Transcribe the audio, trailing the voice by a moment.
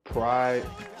Pride,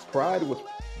 pride was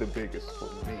the biggest for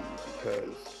me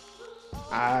because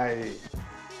I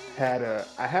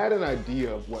I had an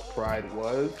idea of what pride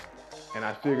was, and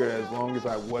I figured as long as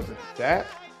I wasn't that,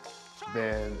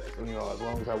 then as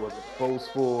long as I wasn't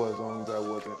boastful, as long as I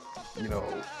wasn't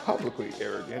publicly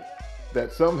arrogant,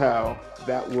 that somehow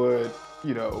that would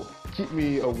keep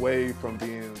me away from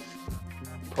being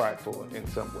prideful in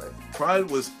some way. Pride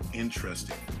was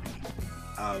interesting for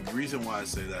me. The reason why I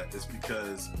say that is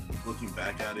because looking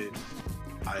back at it,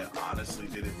 I honestly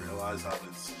didn't realize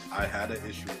I had an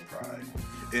issue with pride,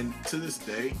 and to this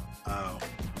day,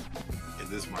 and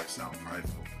this might sound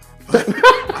prideful, but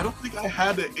I don't think I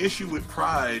had an issue with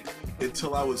pride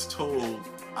until I was told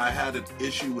I had an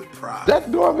issue with pride. That's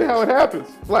normally how it happens.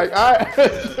 Like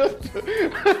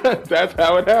that's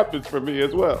how it happens for me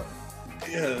as well.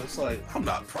 Yeah, it's like I'm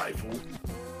not prideful.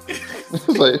 It's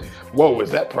like, whoa, is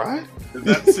that pride?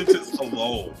 That sentence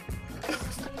alone.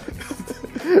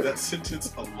 That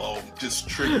sentence alone just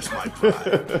triggers my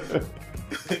pride.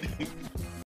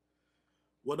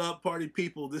 What up, party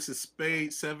people? This is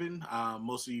Spade 7.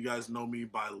 Most of you guys know me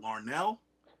by Larnell.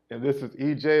 And this is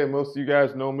EJ, and most of you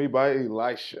guys know me by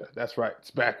Elisha. That's right,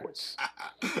 it's backwards.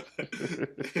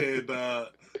 And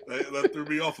that threw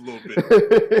me off a little bit.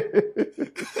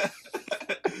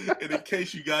 And in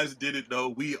case you guys didn't know,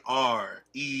 we are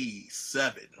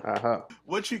E7. Uh-huh.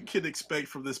 What you can expect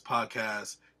from this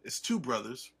podcast is two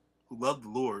brothers who love the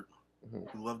Lord,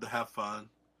 who love to have fun.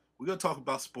 We're going to talk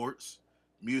about sports,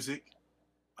 music,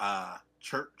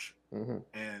 church,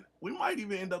 and we might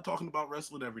even end up talking about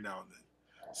wrestling every now and then.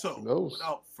 So,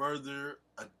 without further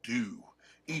ado,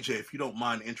 EJ, if you don't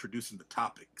mind introducing the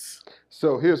topics.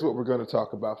 So here's what we're going to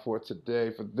talk about for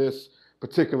today, for this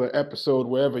particular episode,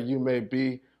 wherever you may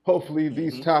be. Hopefully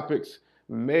these topics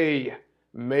may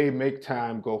make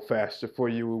time go faster for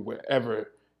you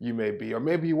wherever you may be. Or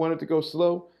maybe you want it to go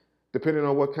slow, depending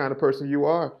on what kind of person you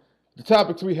are. The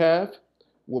topics we have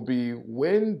will be,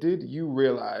 when did you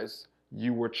realize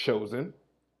you were chosen?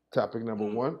 Topic number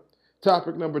 1.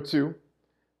 Topic number 2,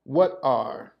 what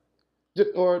are,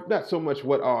 or not so much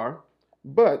what are,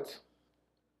 but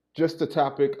just the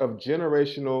topic of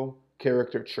generational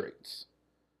character traits.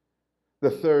 The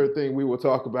third thing we will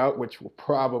talk about, which will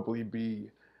probably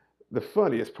be the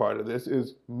funniest part of this,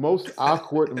 is most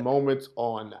awkward moments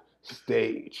on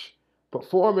stage.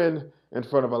 Performing in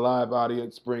front of a live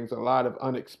audience brings a lot of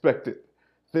unexpected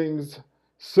things,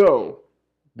 so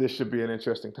this should be an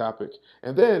interesting topic.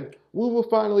 And then we will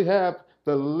finally have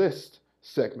the list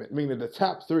segment, meaning the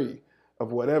top 3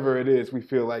 of whatever it is we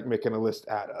feel like making a list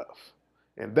out of.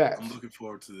 And that's... I'm looking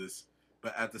forward to this,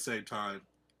 but at the same time,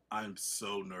 I'm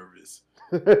so nervous.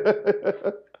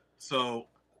 So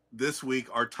this week,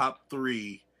 our top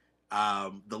 3,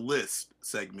 the list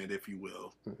segment, if you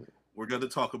will, we're going to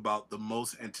talk about the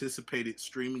most anticipated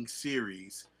streaming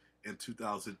series in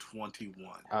 2021.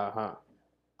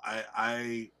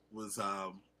 I was,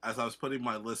 as I was putting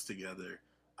my list together,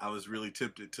 I was really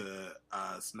tempted to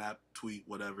snap, tweet,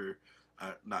 whatever.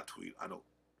 Not tweet. I don't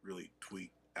really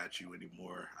tweet at you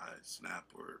anymore. I snap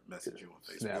or message you on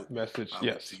Facebook. Snap, message, I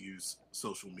like to use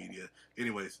social media.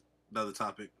 Anyways, another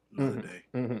topic, another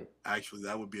day. Actually,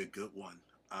 that would be a good one.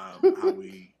 How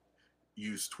we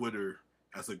use Twitter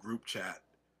as a group chat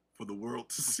for the world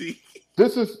to see.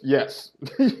 This is, yes.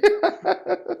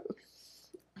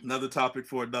 Another topic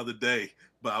for another day.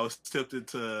 But I was tempted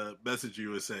to message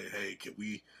you and say, "Hey, can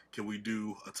we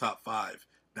do a top 5?"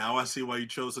 Now I see why you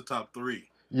chose the top 3.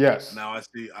 Yes. Now I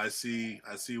see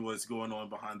what's going on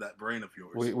behind that brain of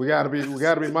yours. We gotta be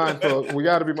mindful. We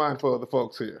gotta be mindful of the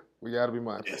folks here. We gotta be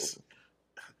mindful.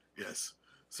 Yes.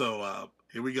 So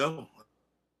here we go.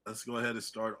 Let's go ahead and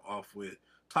start off with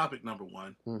topic number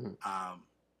 1.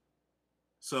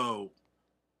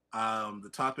 The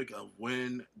topic of,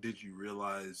 when did you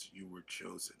realize you were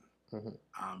chosen?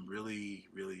 Really,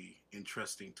 really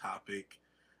interesting topic.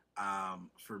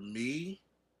 For me,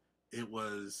 it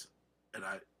was, and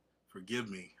forgive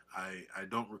me, I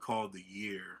don't recall the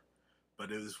year,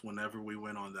 but it was whenever we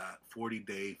went on that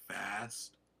 40-day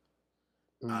fast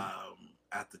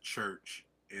at the church,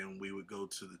 and we would go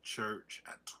to the church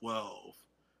at 12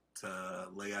 to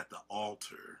lay at the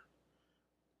altar,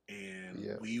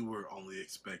 and we were only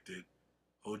expected,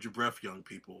 hold your breath, young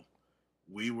people,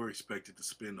 we were expected to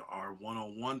spend our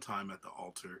one-on-one time at the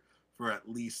altar for at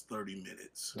least 30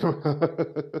 minutes.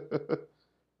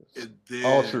 And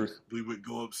then we would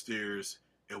go upstairs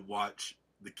and watch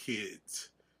the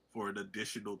kids for an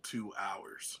additional 2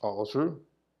 hours. All true.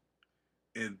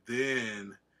 And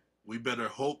then we better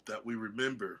hope that we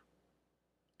remember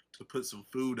to put some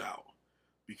food out,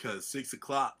 because 6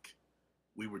 o'clock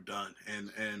we were done.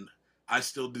 And I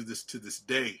still do this to this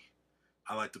day.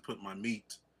 I like to put my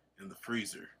meat in the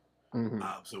freezer. Mm-hmm.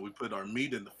 So we put our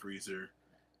meat in the freezer,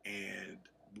 and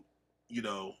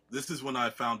this is when I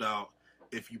found out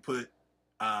if you put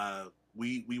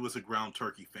we was a ground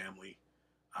turkey family.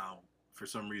 Um, for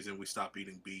some reason, we stopped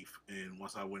eating beef, and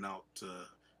once I went out to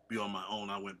be on my own,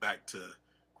 I went back to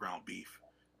ground beef.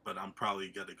 But I'm probably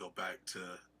gonna go back to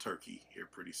turkey here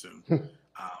pretty soon.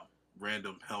 Um,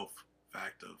 Random health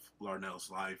fact of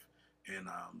Larnell's life and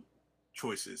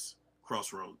choices,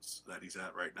 crossroads that he's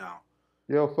at right now.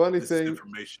 Yo, funny This is thing,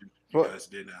 information you fu- guys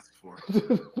didn't ask for.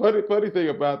 funny thing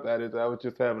about that is I was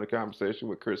just having a conversation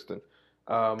with Kristen,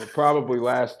 probably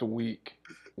last week,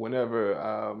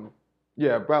 whenever,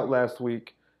 yeah, about last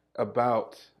week,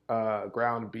 about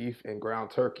ground beef and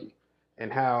ground turkey, and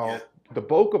Yeah. how the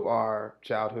bulk of our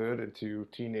childhood into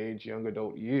teenage, young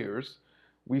adult years,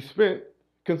 we spent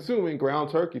consuming ground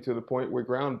turkey to the point where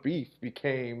ground beef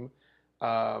became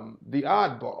the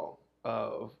oddball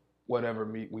of whatever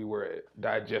meat we were You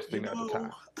digesting at the know,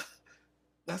 time.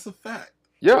 that's a fact.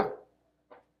 Yeah,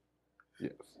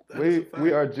 yes. That is a We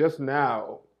fact. are just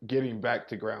now getting back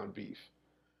to ground beef.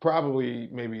 Probably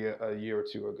maybe a year or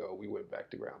two ago we went back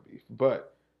to ground beef.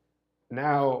 But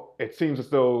now it seems as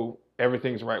though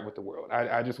everything's right with the world.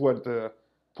 I just wanted to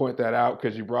point that out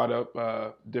because you brought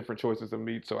up different choices of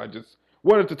meat. So I just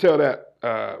wanted to tell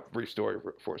that brief story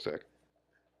for a second.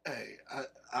 Hey,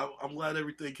 I'm glad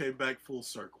everything came back full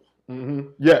circle.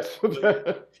 Yes.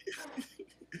 But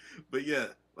but yeah,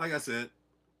 like I said,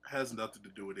 has nothing to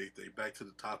do with anything. Back to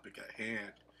the topic at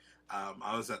hand.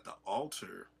 I was at the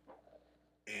altar,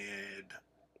 and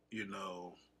you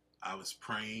know, I was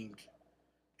praying,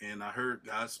 and I heard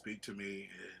God speak to me,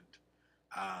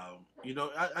 and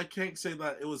I can't say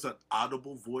that it was an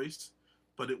audible voice,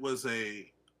 but it was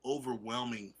a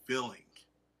overwhelming feeling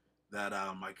that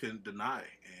I couldn't deny,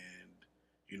 and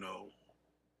you know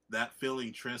that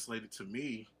feeling translated to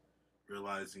me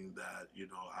realizing that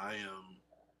I am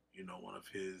one of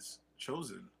His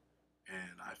chosen,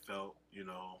 and I felt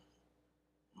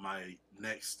my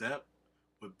next step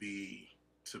would be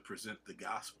to present the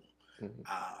gospel.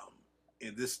 Mhm.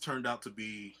 And this turned out to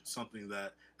be something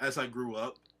that, as I grew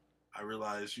up, I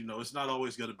realized, it's not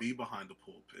always going to be behind the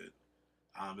pulpit.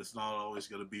 It's not always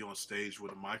going to be on stage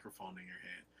with a microphone in your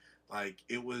hand. Like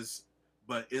it was,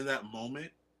 but in that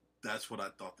moment, that's what I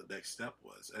thought the next step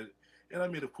was. And I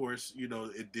mean, of course,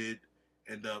 it did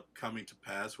end up coming to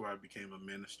pass where I became a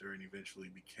minister and eventually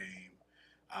became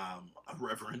a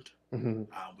reverend, Mhm.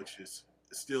 which is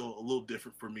still a little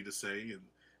different for me to say. And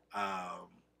um,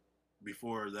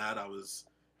 before that, I was,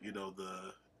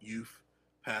 the youth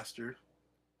pastor.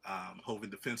 Hoven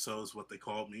Defenso is what they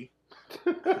called me,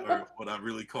 or what I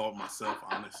really called myself,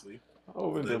 honestly. But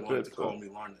Over they the wanted to fence. call me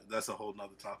Larnell. That's a whole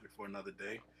nother topic for another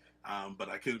day. But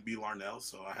I couldn't be Larnell,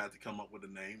 so I had to come up with a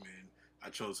name, and I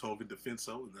chose Hoven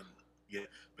Defenso, and then yeah.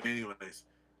 But anyways,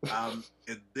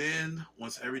 and then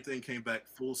once everything came back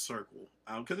full circle,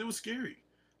 because it was scary.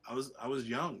 I was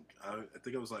young. I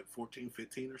think I was like 14,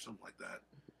 15 or something like that,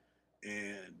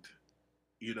 and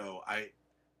I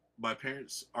my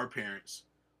parents, our parents,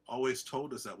 always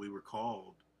told us that we were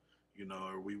called,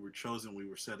 or we were chosen, we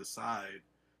were set aside.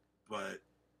 But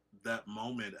that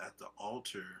moment at the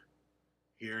altar,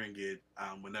 hearing it,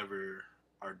 whenever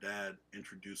our dad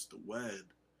introduced the wed,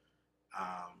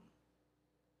 um,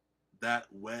 that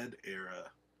wed era,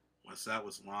 once that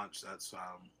was launched, that's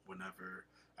whenever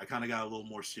I kind of got a little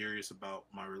more serious about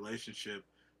my relationship,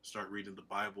 start reading the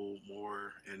Bible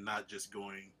more, and not just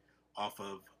going off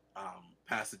of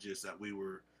passages that we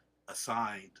were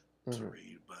assigned to Mhm.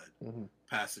 read, but Mhm.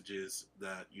 passages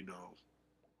that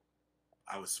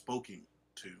I was spoken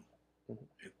to Mhm.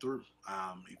 and through.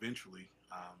 Eventually,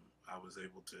 I was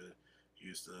able to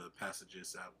use the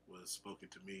passages that was spoken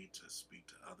to me to speak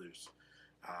to others.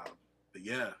 Um, but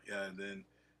yeah, and then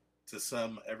to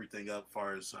sum everything up,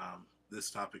 far as this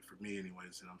topic for me,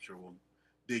 anyways, and I'm sure we'll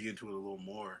dig into it a little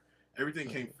more. Everything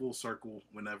came Mhm. full circle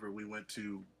whenever we went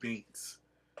to Bink's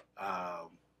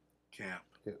um, camp.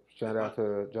 Yeah. Shout What? out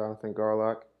to Jonathan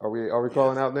Garlock. Are we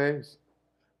calling Yes. out names?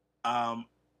 Um,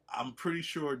 I'm pretty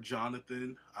sure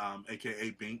Jonathan,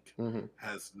 aka Bink, Hmm.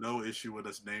 has no issue with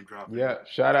us name dropping. Yeah.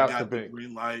 Shout I out to got the Bink.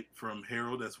 green light from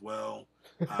Harold as well.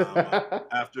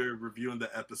 After reviewing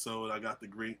the episode, I got the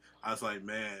green. I was like,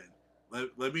 man,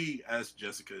 let me ask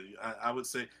Jessica. I would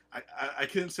say I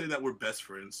couldn't say that we're best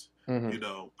friends, Hmm.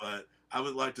 but I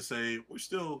would like to say we're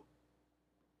still,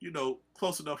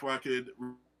 close enough where I could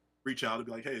reach out and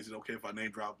be like, hey, is it okay if I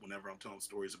name drop whenever I'm telling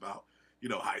stories about,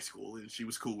 high school? And she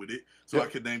was cool with it. So I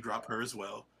Yep. could name drop her as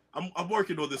well. I'm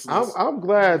working on this I'm list. I'm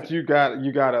glad you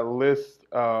got a list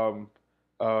of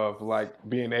like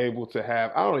being able to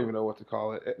have, I don't even know what to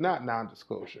call it, not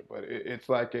non-disclosure, but it's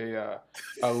like a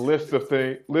list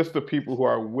of people who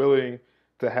are willing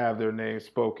to have their names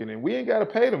spoken, and we ain't got to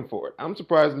pay them for it. I'm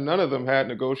surprised none of them had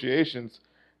negotiations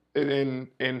in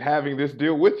having this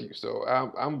deal with you. So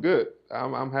I'm good.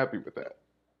 I'm happy with that.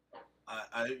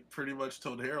 I pretty much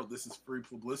told Harold this is free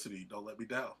publicity. Don't let me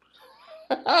down.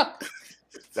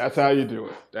 That's how you do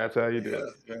it. That's how you do Yeah,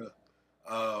 it.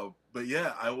 yeah. But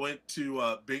yeah, I went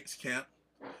to Binge camp.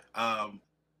 Um,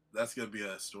 that's gonna be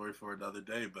a story for another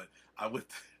day. But I went,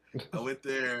 I went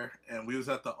there, and we was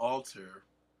at the altar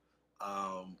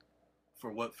um,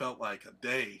 for what felt like a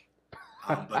day,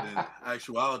 but in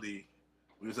actuality,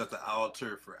 we was at the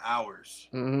altar for hours.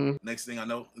 Hmm. Next thing I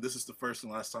know, this is the first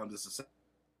and last time this has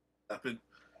happened.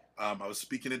 I was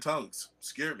speaking in tongues.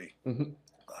 Scared me. Hmm.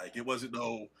 Like it wasn't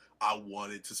no I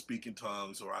wanted to speak in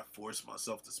tongues or I forced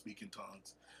myself to speak in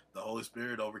tongues. The Holy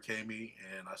Spirit overcame me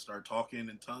and I started talking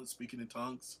in tongues, speaking in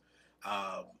tongues.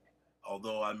 Um,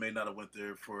 Although I may not have went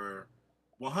there for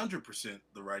 100%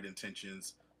 the right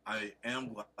intentions, I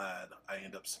am glad I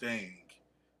end up staying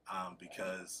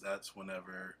because that's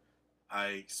whenever I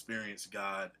experienced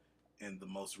God in the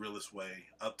most realest way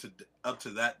up to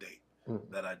that date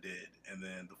that I did, and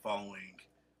then the following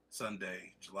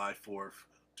Sunday, July 4th,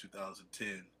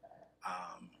 2010,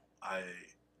 I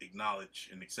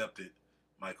acknowledged and accepted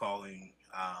my calling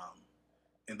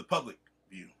in the public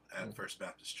view at First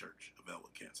Baptist Church of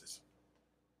Elwood, Kansas.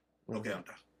 Okay, Hmm. I'm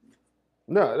done.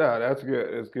 No, no, that's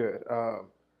good. It's good.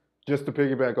 Just to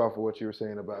piggyback off of what you were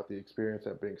saying about the experience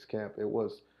at Binks Camp, it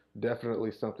was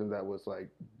definitely something that was like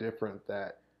different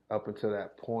that up until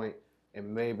that point,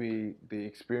 and maybe the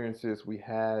experiences we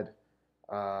had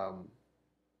um,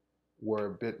 were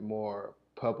a bit more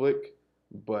public,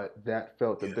 but that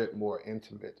felt a Yeah. bit more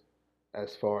intimate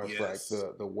as far as like Yes.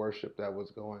 the worship that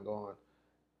was going on.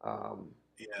 Um,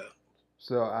 Yeah.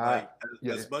 so I Like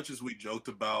yeah, yeah. as much as we joked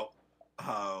about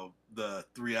the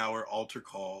 3 hour altar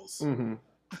calls, Hmm.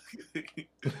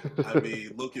 I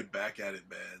mean, looking back at it,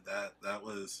 man, that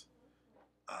was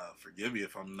forgive me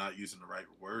if I'm not using the right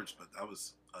words, but that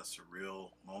was a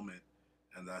surreal moment,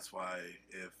 and that's why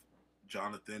if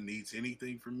Jonathan needs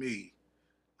anything from me,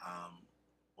 um,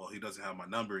 well, he doesn't have my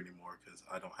number anymore because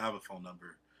I don't have a phone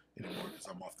number anymore because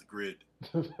I'm off the grid.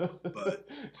 But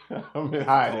I'm in he can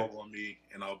hiding. call on me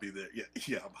and I'll be there. Yeah,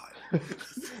 yeah, I'm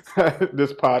hiding.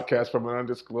 This podcast from an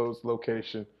undisclosed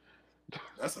location.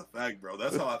 That's a fact, bro.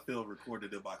 That's how I feel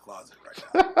recorded in my closet right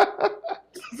now.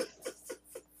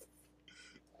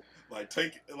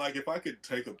 Like if I could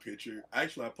take a picture.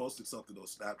 Actually, I posted something on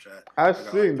Snapchat. I've I got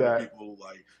like seen three that. people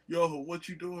like, "Yo, what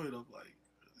you doing?" I'm like,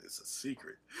 "It's a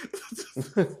secret."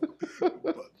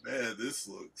 But man, this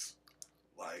looks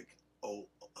like oh,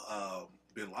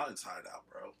 Bin Laden's hideout,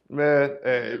 bro. Man, I got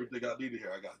hey. everything I needed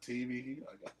here. I got TV.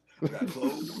 I got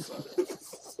clothes.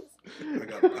 I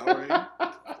got a Powerade.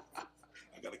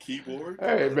 I got a keyboard. I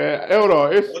Hey got man, hold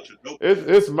on. a bunch of notepads.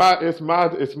 It's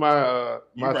my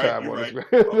You right. time You on right. My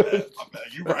bad. this. My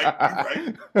bad. You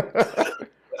right. You right.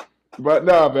 But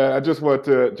no, man, I just wanted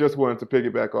to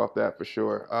piggyback off that for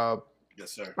sure.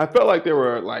 Yes, sir. I felt like there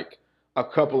were like a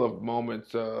couple of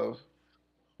moments of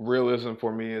realism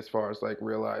for me as far as like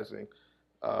realizing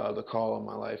the call on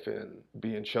my life and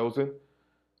being chosen.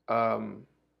 Um,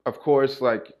 of course,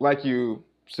 like you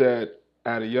said,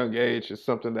 at a young age, it's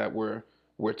something that we're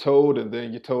told, and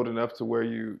then you're told enough to where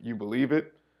you believe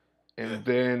it, Yeah. and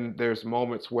then there's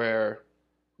moments where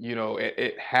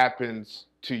it happens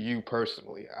to you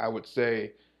personally. I would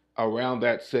say around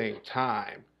that same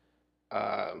time,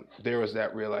 there was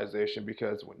that realization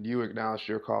because when you acknowledged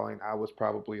your calling, I was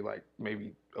probably like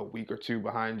maybe a week or two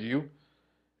behind you,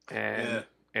 Yeah.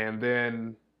 and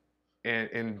then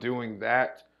in doing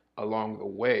that along the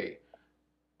way,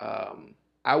 um,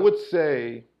 I would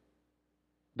say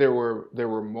there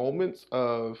were moments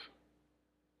of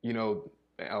you know,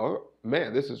 oh,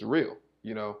 man, this is real.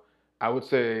 I would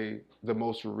say the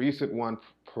most recent one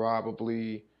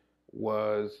probably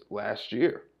was last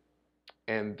year,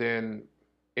 and then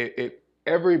it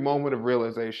every moment of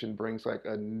realization brings like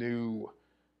a new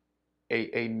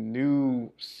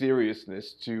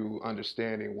seriousness to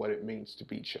understanding what it means to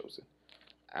be chosen.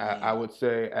 I Mm. would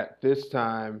say at this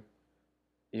time,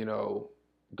 you know,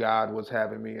 God was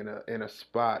having me in a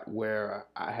spot where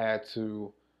I had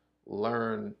to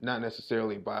learn, not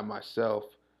necessarily by myself,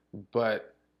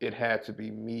 but it had to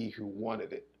be me who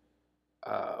wanted it.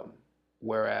 Um,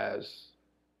 Whereas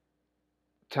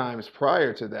times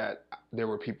prior to that, there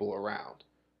were people around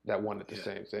that wanted the Yeah.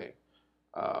 same thing.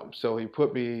 So he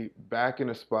put me back in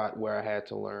a spot where I had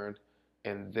to learn,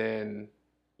 and then,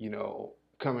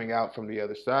 coming out from the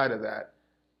other side of that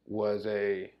was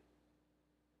a,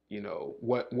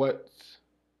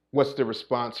 what's the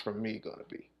response from me gonna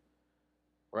be,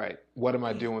 right? What am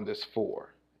I Mm. doing this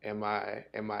for? Am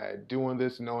I doing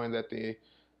this knowing that the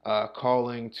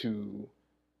calling to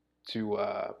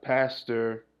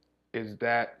pastor, is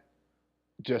that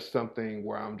just something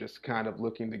where I'm just kind of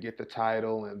looking to get the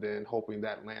title and then hoping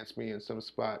that lands me in some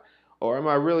spot? Or am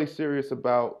I really serious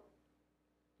about,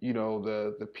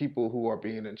 the people who are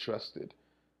being entrusted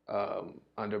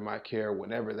under my care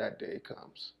whenever that day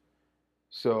comes?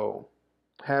 So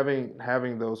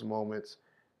having those moments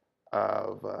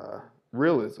of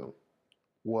realism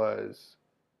was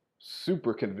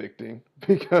super convicting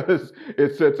because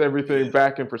it sets everything Yeah.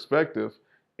 back in perspective,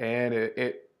 and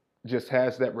it just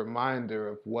has that reminder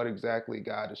of what exactly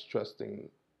God is trusting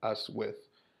us with.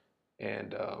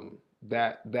 And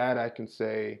that I can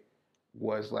say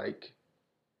was like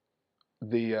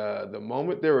the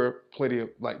moment. There were plenty of,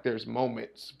 like, there's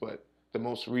moments, but the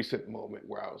most recent moment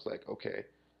where I was like, okay,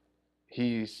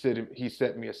 he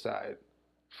set me aside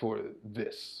for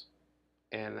this,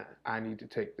 and I need to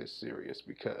take this serious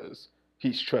because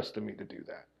he's trusting me to do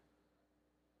that.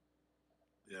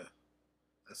 Yeah.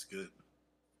 That's good.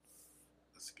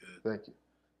 That's good. Thank you.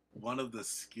 One of the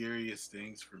scariest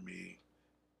things for me,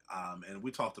 and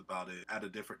we talked about it at a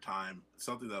different time,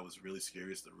 something that was really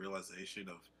scary is the realization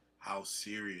of how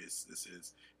serious this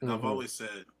is. And I've Mm-hmm. always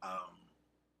said,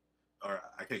 or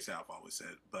I can't say I've always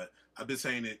said, but I've been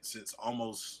saying it since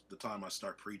almost the time I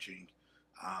start preaching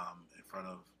in front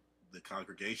of the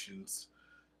congregations,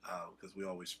 because we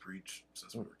always preach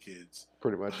since we were kids.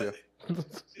 Pretty much, But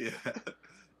yeah. yeah,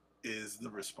 is the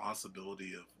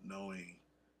responsibility of knowing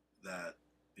that,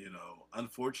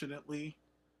 unfortunately,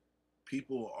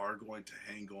 people are going to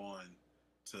hang on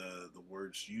to the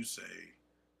words you say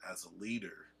as a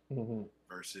leader Mm-hmm.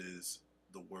 versus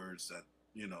the words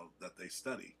that they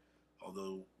study.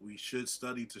 Although we should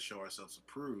study to show ourselves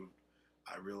approved,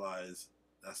 I realize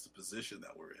that's the position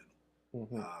that we're in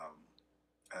Mm-hmm.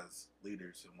 as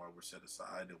leaders, and why we're set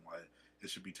aside and why it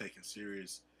should be taken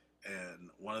serious. And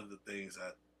one of the things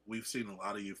that we've seen a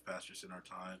lot of youth pastors in our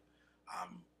time,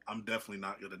 I'm definitely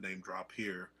not going to name drop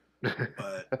here,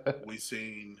 but we've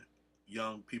seen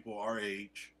young people our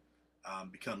age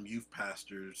become youth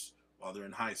pastors while they're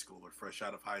in high school or fresh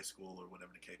out of high school or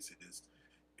whatever the case is,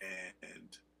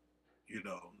 and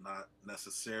not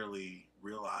necessarily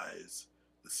realize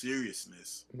the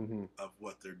seriousness Mm-hmm. of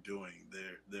what they're doing.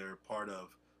 They're part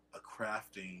of a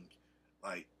crafting,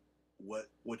 like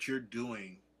what you're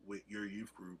doing with your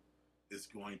youth group is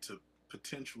going to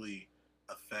potentially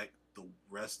affect the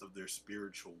rest of their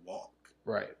spiritual walk,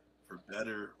 Right. for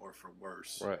better or for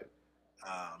worse. Right.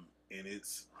 And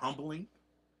it's humbling,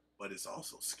 but it's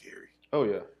also scary. Oh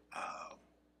yeah. Um,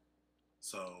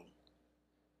 so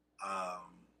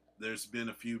um, there's been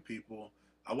a few people.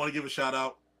 I want to give a shout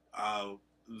out. Uh,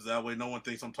 that way, no one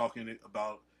thinks I'm talking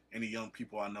about any young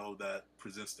people I know that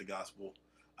presents the gospel.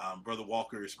 Brother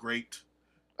Walker is great.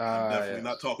 I'm Ah, definitely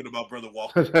not yes. talking about Brother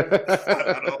Walker.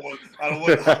 I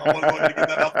want to go ahead and get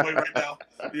that out the way right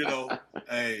now.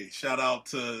 Hey, shout out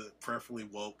to Prayerfully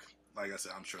Woke. Like I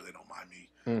said, I'm sure they don't mind me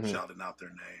Mm-hmm. shouting out their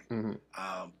name.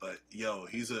 Mm-hmm. But yo,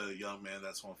 he's a young man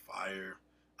that's on fire.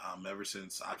 Ever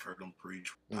since I've heard him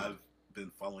preach, Mm-hmm. I've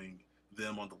been following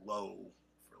them on the low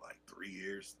for like 3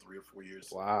 years, 3 or 4 years.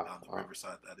 Wow. The Wow.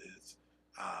 Riverside, that is.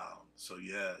 So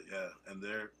yeah, yeah, and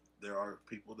there are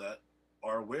people that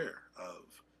are aware of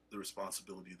the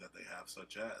responsibility that they have,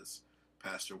 such as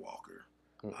Pastor Walker.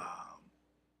 Mm-hmm.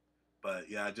 But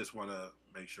yeah, I just want to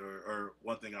make sure, or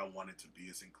one thing I wanted to be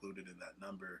is included in that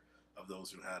number of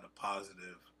those who had a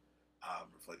positive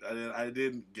reflect. I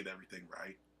didn't get everything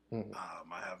right. Mm-hmm.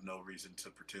 I have no reason to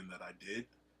pretend that I did.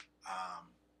 Um,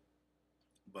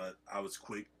 but I was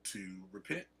quick to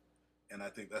repent. And I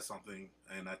think that's something,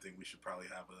 and I think we should probably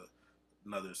have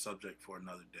another subject for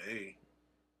another day.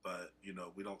 But,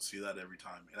 we don't see that every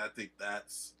time. And I think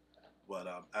that's what,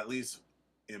 at least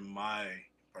in my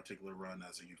particular run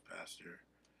as a youth pastor,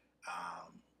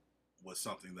 um, was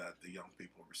something that the young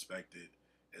people respected,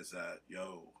 is that,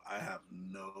 I have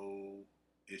no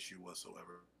issue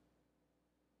whatsoever.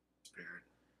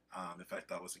 Transparent. In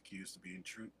fact, I was accused of being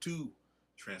too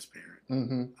transparent.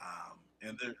 Mm-hmm.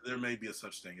 And there may be a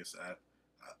such thing as that.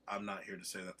 I'm not here to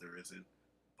say that there isn't,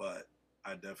 but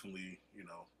I definitely,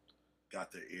 got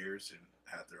their ears and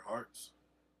had their hearts.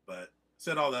 But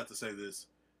said all that to say this: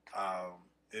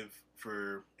 if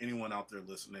for anyone out there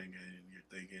listening and you're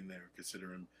thinking they're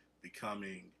considering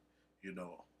becoming,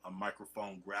 a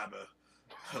microphone grabber,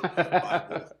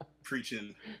 Bible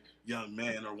preaching young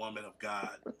man or woman of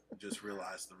God, just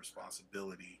realize the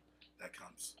responsibility that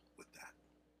comes with that.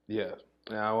 Yeah.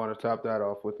 Now I want to top that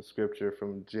off with the scripture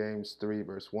from James 3,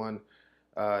 verse 1.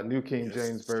 New King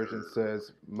James Yes, Version sir.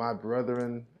 says, My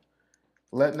brethren,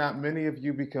 let not many of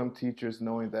you become teachers,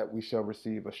 knowing that we shall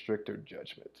receive a stricter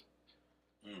judgment.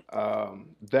 Mm,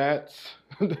 That's,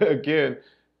 again,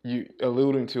 you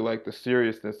alluding to like the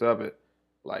seriousness of it,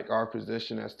 like our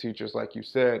position as teachers, like you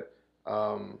said,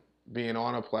 um, being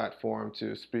on a platform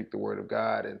to speak the word of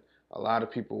God. And a lot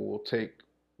of people will take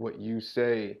what you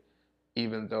say,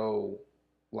 even though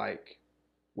like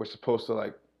we're supposed to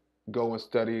like go and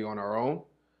study on our own.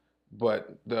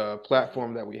 But the mm-hmm.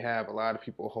 platform that we have, a lot of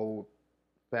people hold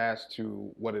fast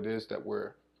to what it is that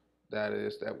we're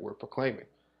proclaiming.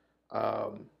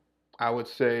 Um, I would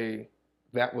say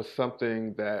that was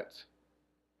something that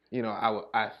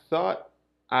I thought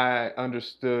I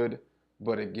understood,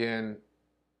 but again,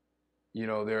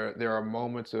 there are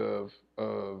moments of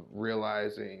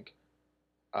realizing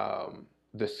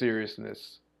the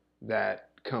seriousness that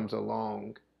comes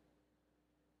along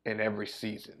in every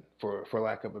season, for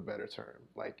lack of a better term.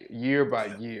 Like year by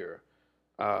Yeah. year,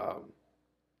 um,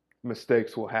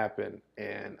 mistakes will happen,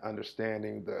 and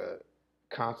understanding the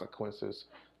consequences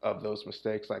of those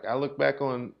mistakes. Like I look back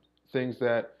on things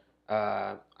that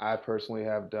I personally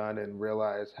have done and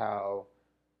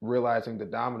realizing the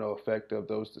domino effect of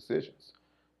those decisions.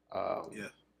 Um, Yeah.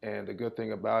 and the good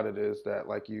thing about it is that,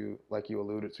 like you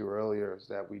alluded to earlier, is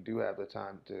that we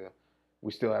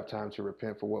still have time to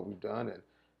repent for what we've done and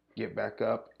get back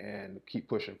up and keep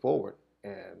pushing forward.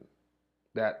 And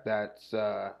that's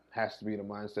has to be the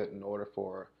mindset in order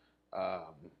for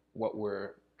what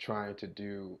we're trying to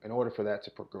do, in order for that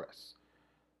to progress.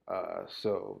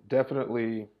 So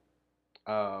definitely,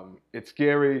 it's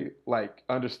scary, like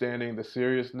understanding the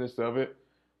seriousness of it,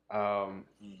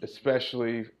 Mm-hmm.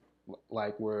 especially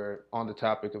like we're on the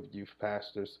topic of youth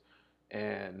pastors,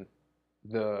 and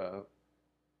the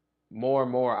more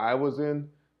and more I was in,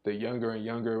 the younger and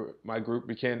younger my group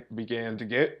began to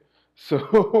get.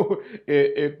 So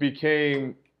it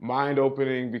became mind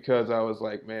opening, because I was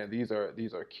like, man, these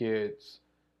are kids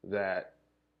that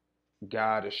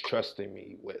God is trusting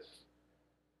me with,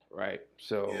 right? Yeah.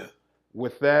 So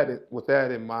with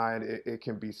that in mind, it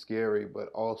can be scary, but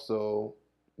also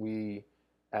we,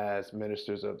 as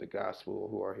ministers of the gospel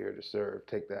who are here to serve,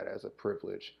 take that as a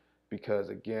privilege, because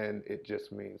again, it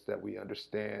just means that we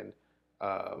understand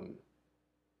um,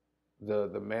 the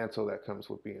mantle that comes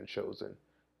with being chosen,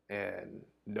 and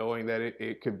knowing that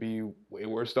it could be way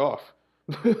worse off.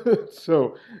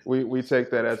 So we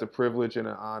take that as a privilege and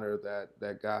an honor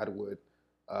that God would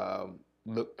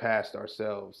look past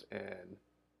ourselves and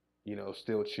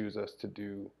still choose us to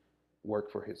do work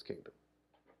for His kingdom.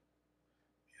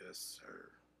 Yes, sir.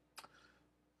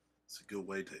 It's a good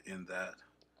way to end that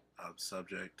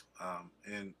subject.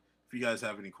 And if you guys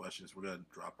have any questions, we're gonna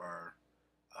drop our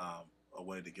a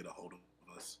way to get a hold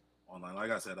of us online.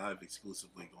 Like I said, I've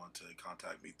exclusively gone to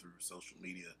contact me through social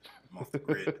media. I'm off the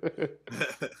grid.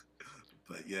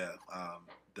 But yeah,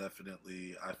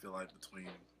 definitely, I feel like between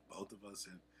both of us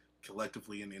and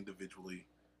collectively and individually,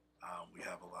 we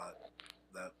have a lot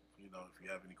that, if you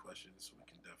have any questions, we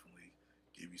can definitely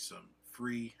give you some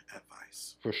free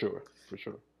advice. For sure, for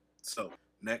sure. So,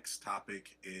 next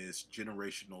topic is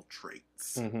generational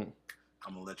traits. Hmm.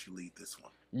 I'm going to let you lead this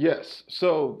one. Yes.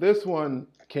 So this one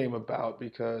came about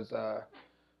because,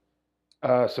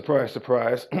 surprise,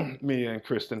 surprise, me and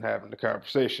Kristen having the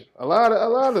conversation. A lot of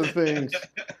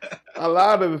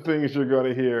the things you're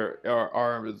going to hear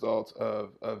are a result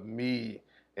of me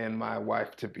and my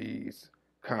wife to be's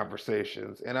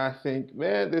conversations. And I think,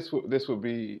 man, this would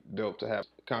be dope to have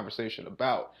a conversation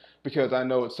about, because I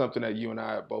know it's something that you and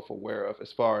I are both aware of,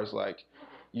 as far as like,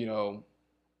 you know,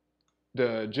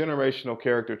 the generational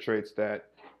character traits that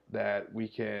we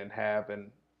can have. And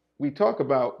we talk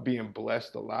about being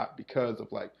blessed a lot because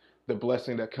of like the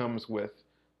blessing that comes with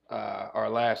our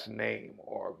last name,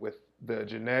 or with the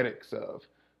genetics of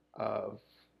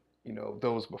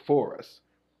those before us,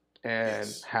 and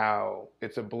Yes. how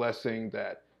it's a blessing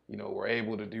that we're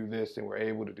able to do this and we're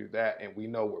able to do that, and we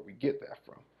know where we get that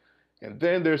from. And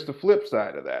then there's the flip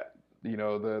side of that,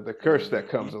 the curse that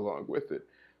Mm-hmm. comes along with it.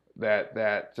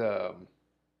 That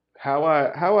how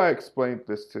I explained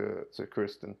this to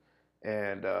Kristen,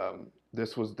 and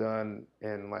this was done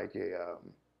in like a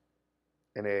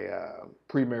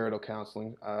premarital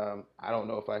counseling. I don't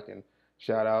know if I can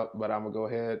shout out, but I'm gonna go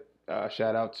ahead,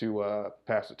 shout out to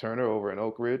Pastor Turner over in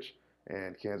Oak Ridge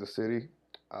and Kansas City.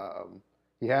 Um,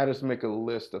 he had us make a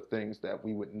list of things that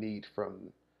we would need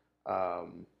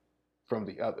um, from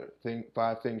the other.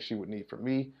 5 things she would need from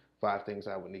me, 5 things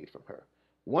I would need from her.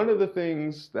 One of the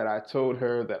things that I told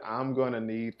her that I'm going to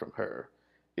need from her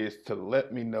is to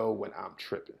let me know when I'm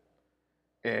tripping.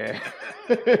 And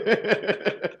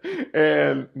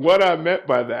and what I meant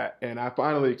by that, and I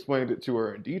finally explained it to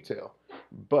her in detail,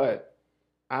 but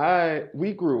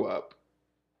we grew up,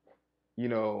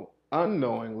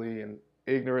 unknowingly and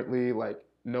ignorantly, like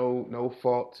no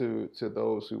fault to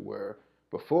those who were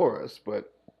before us,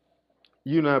 but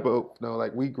you and I both know,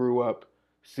 like, we grew up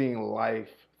seeing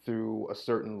life through a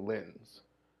certain lens,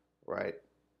 right?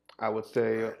 I would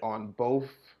say Right. on both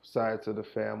sides of the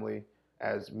family,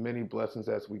 as many blessings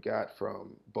as we got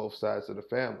from both sides of the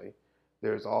family,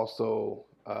 there's also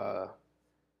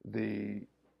the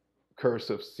curse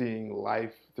of seeing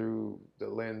life through the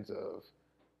lens of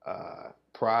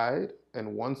pride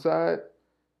in one side,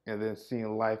 and then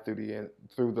seeing life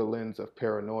through the lens of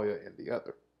paranoia in the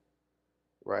other,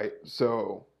 right?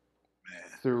 So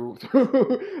Man.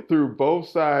 through both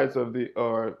sides of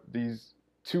these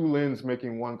two lenses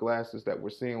making one glasses that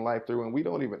we're seeing life through, and we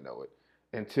don't even know it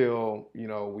until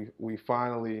we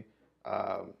finally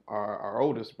our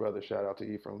oldest brother, shout out to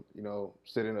Ephraim,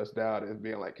 sitting us down and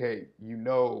being like, hey,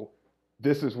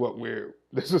 this is what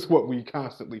we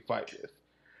constantly fight with,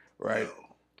 right? Yo,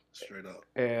 straight up.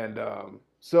 And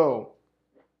so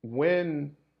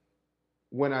when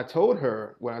when I told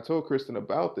Kristen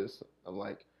about this, I'm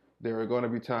like, there are going to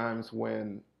be times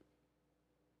when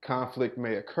conflict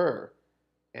may occur,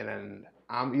 and then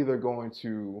I'm either going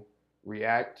to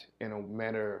react in a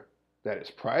manner that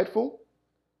is prideful,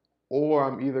 or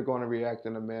I'm either going to react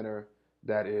in a manner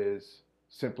that is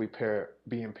simply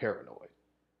being paranoid.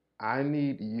 I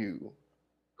need you,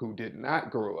 who did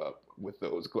not grow up with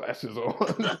those glasses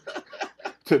on,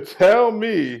 to tell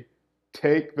me,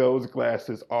 take those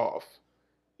glasses off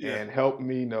Yeah. and help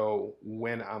me know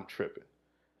when I'm tripping.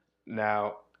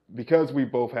 Now, because we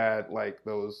both had like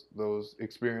those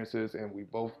experiences, and we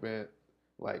both been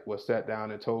like was sat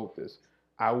down and told this,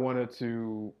 I wanted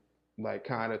to like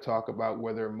kind of talk about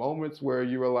were there moments where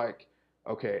you were like,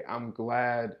 okay, I'm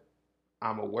glad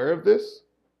I'm aware of this,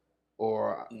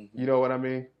 or you Hmm. know what I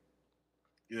mean?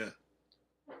 Yeah.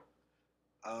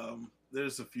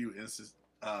 There's a few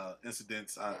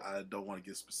incidents. I don't want to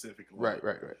get specific on, Right,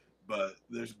 right, right. but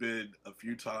there's been a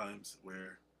few times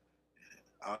where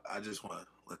I just want to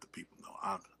let the people know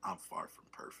I'm far from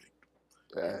perfect.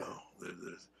 You Uh, know,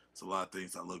 there's a lot of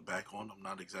things I look back on I'm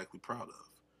not exactly proud of,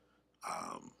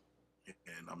 um,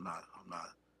 and I'm not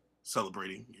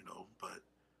celebrating. But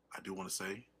I do want to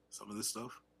say some of this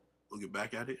stuff. Looking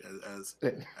back at it,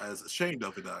 as ashamed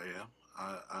of it I am,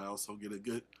 I also get a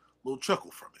good little chuckle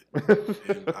from it,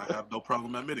 and I have no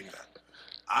problem admitting that.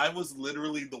 I was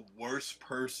literally the worst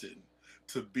person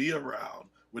to be around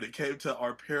when it came to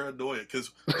our paranoia.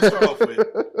 Because let's start off with,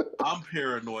 I'm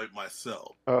paranoid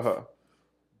myself. uh-huh.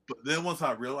 But then once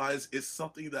I realized it's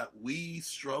something that we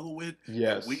struggle with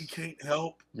and we Yes. can't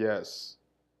help, Yes.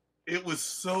 it was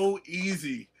so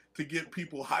easy to get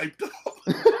people hyped up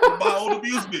for my own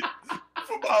amusement.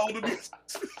 For my own amusement.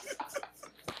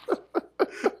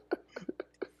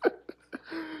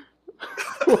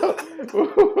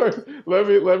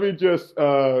 Let me just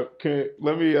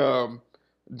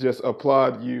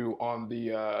applaud you on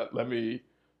the let me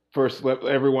first let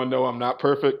everyone know I'm not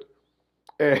perfect,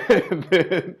 and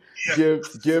then Yeah.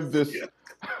 give this Yeah.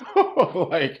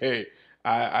 like, hey,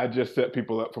 I just set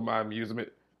people up for my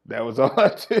amusement. That was all I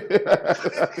did.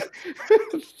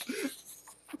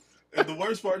 And the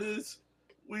worst part is,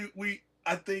 we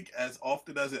I think as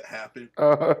often as it happened, you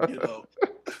uh, know,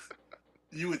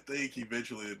 you would think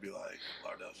eventually it'd be like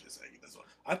Lardell's just hanging this on.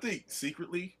 I think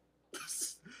secretly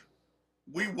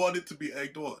we wanted to be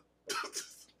egged on.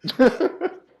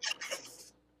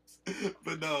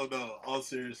 But no, all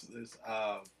seriousness.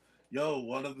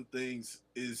 One of the things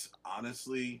is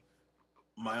honestly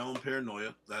my own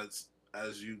paranoia. That's,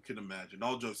 as you can imagine.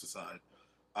 All jokes aside,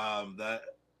 that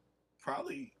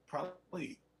probably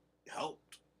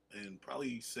helped and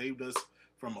probably saved us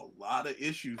from a lot of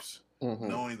issues. hmm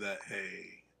Knowing that,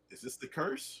 hey, is this the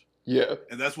curse? Yeah.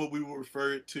 And that's what we were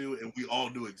referred to, and we all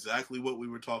knew exactly what we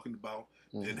were talking about.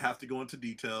 Didn't hmm have to go into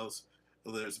details.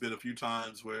 There's been a few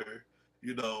times where,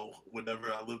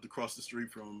 whenever I lived across the street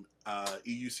from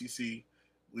EUCC,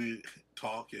 we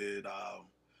talk and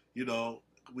you know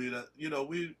we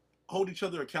hold each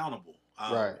other accountable.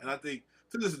 Right. And I think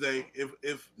to this day,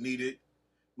 if needed,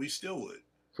 we still would.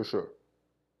 For sure.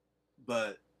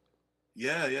 But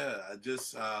yeah,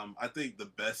 I think the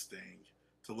best thing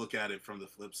to look at it from the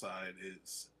flip side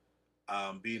is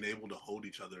being able to hold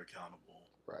each other accountable.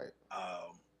 Right.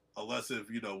 Unless if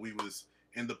we was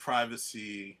in the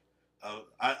privacy of,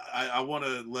 I want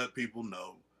to let people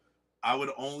know I would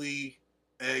only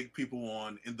egg people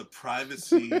on in the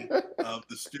privacy of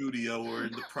the studio or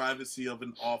in the privacy of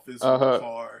an office or a Uh-huh.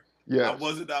 car. I Yes.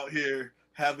 wasn't out here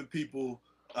having people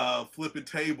flipping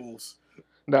tables.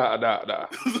 Nah, nah, nah.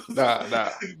 Nah, nah.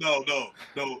 No, no,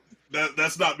 no.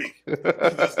 That's not me.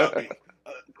 That's not me.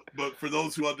 Uh, but for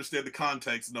those who understand the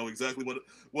context, know exactly where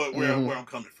Mm-hmm. I'm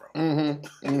coming from.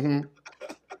 Mm-hmm. Mm-hmm.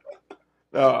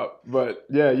 But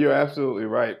yeah, you're absolutely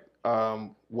right.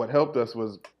 What helped us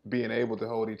was being able to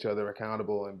hold each other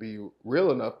accountable and be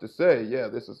real enough to say, yeah,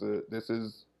 this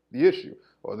is the issue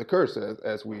or the curse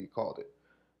as we called it.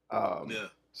 Yeah.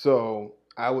 So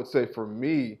I would say for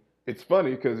me, it's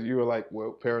funny because you were like,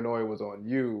 well, paranoia was on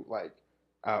you, like,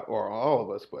 or on all of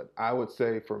us. But I would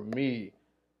say for me,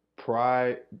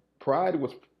 pride, pride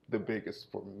was the biggest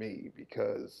for me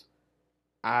because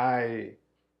I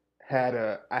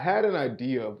I had an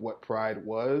idea of what pride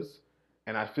was,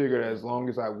 and I figured as long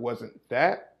as I wasn't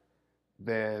that,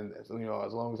 then as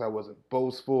long as I wasn't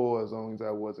boastful, as long as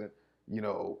I wasn't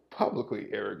publicly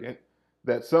arrogant,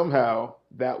 that somehow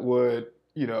that would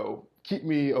keep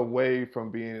me away from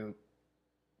being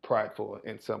prideful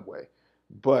in some way.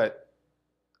 But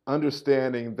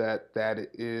understanding that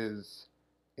it is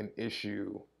an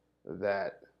issue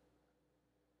that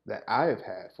I have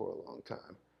had for a long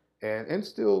time, and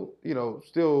still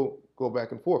still go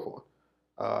back and forth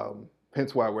on.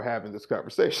 Hence why we're having this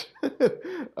conversation.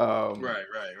 um, Right.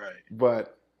 Right. Right.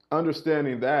 but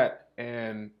understanding that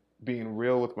and being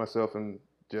real with myself and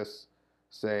just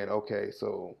saying, okay,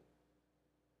 so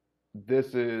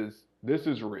this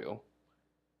is real.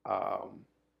 Um,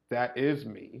 that is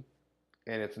me,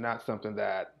 and it's not something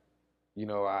that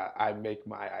I make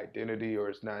my identity, or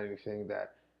it's not anything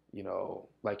that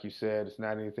like you said, it's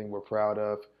not anything we're proud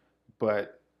of.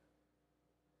 But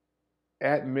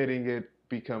admitting it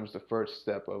becomes the first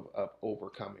step of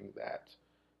overcoming that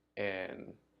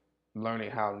and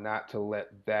learning how not to let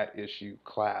that issue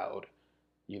cloud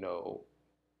you know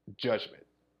judgment.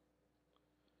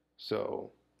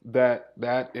 So that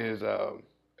is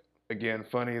again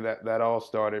funny that that all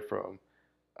started from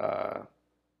uh,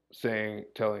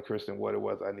 telling Kristen what it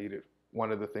was I needed,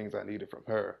 one of the things I needed from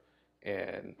her.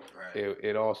 And Right.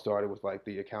 it all started with like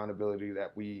the accountability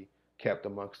that we kept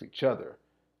amongst each other.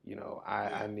 I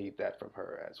Yeah. need that from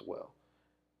her as well.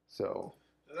 So,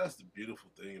 That's the beautiful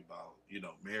thing about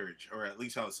marriage, or at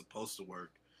least how it's supposed to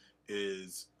work.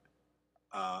 Is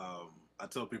I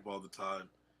tell people all the time,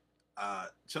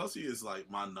 Chelsea is like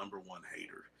my number one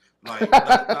hater. Like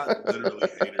not literally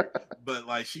hater, but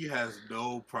like she has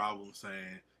no problem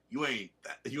saying you ain't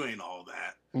all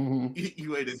that. mm-hmm.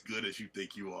 You ain't as good as you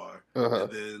think you are. Uh-huh.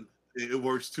 And then it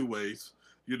works two ways.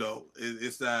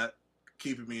 It's that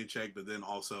keeping me in check, but then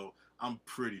also I'm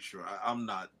pretty sure I'm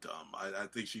not dumb. I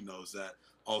think she knows that.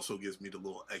 Also gives me the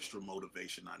little extra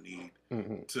motivation I need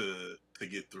Mm-hmm. to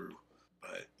get through.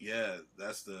 But yeah,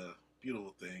 that's the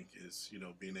beautiful thing is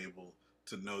being able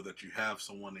to know that you have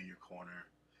someone in your corner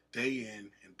day in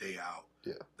and day out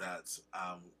Yeah. that's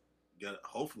gonna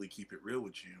hopefully keep it real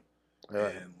with you All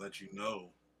right. and let you know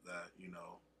that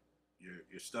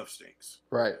your stuff stinks.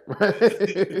 Right.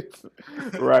 Right.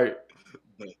 Right.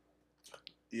 But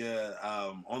yeah,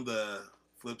 on the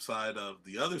flip side of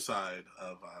the other side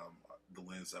of the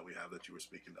lens that we have that you were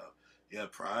speaking of, yeah,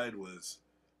 pride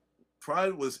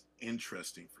was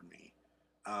interesting for me.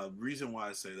 Reason why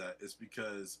I say that is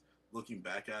because looking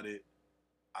back at it,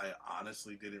 I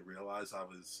honestly didn't realize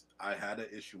I had an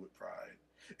issue with pride,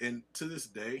 and to this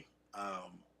day,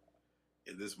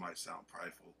 and this might sound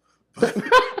prideful, but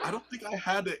I don't think I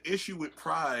had an issue with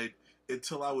pride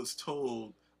until I was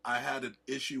told I had an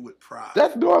issue with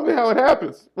That's pride. normally how it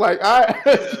happens. Like I,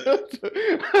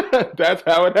 Yeah, that's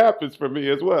how it happens for me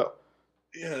as well.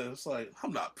 yeah, it's like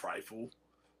I'm not prideful.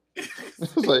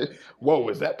 It's like, whoa,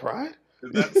 is that pride?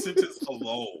 That sentence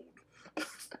alone,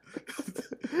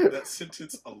 that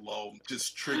sentence alone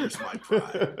just triggers my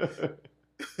pride.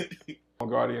 On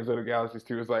Guardians of the Galaxies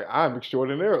 2, it's like I'm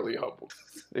extraordinarily humble.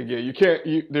 Again, you can't.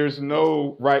 There's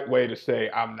no right way to say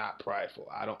I'm not prideful.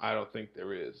 I don't think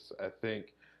there is. I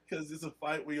think Because it's a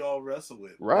fight we all wrestle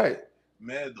with. right. But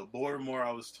man, the more and more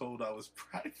I was told I was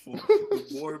prideful, the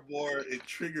more and more it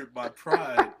triggered my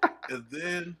pride. And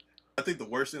then I think the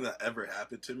worst thing that ever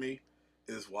happened to me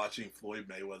is watching Floyd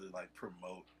Mayweather like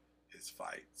promote his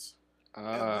fights. And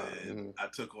then Mm, I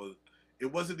took on it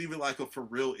wasn't even like a for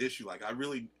real issue. Like I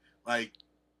really like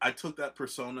I took that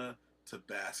persona to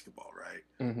basketball, right?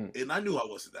 mm-hmm. And I knew I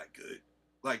wasn't that good.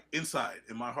 Like inside,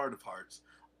 in my heart of hearts,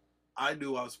 I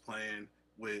knew I was playing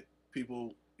with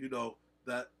people,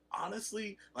 that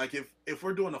honestly, like if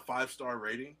we're doing a 5-star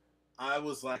rating, I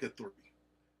was like a 3,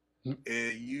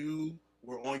 and you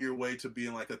were on your way to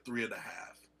being like a 3.5.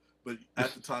 But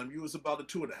at the time, you was about a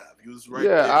 2.5. You was right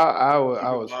Yeah, there. I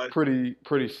Even was by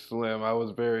pretty slim. I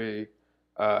was very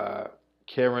uh,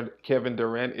 Kevin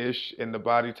Durant-ish in the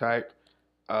body type,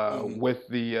 mhm. with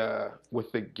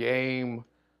the game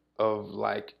of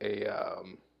like a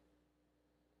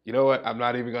you know what? I'm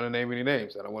not even going to name any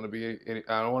names. I don't want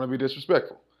to be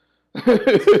disrespectful. I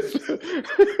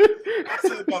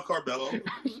said about Carmelo.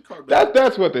 Carmelo.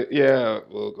 That's what the yeah.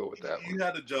 We'll go with that one. You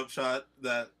had a jump shot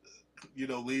that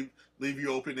leave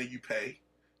you open and you pay.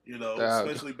 Uh,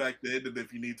 Especially back then, and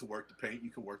if you need to work the paint, you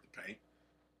can work the paint.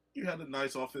 You had a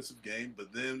nice offensive game,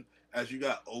 but then as you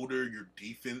got older, your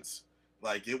defense,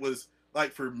 like it was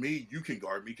like for me, you can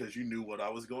guard me because you knew what I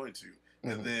was going to,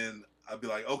 and mhm, then I'd be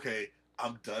like, okay,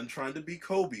 I'm done trying to be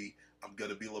Kobe. I'm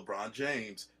gonna be LeBron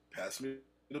James. Pass me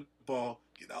the ball,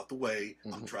 get out the way.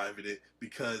 I'm mhm. driving it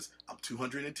because I'm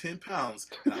 210 pounds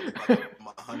and I look like I'm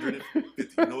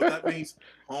 150. You know what that means?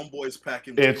 Homeboy's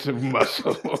packing weight. It's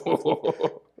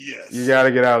muscle. You Yes. got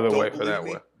to get out of the way Don't for believe that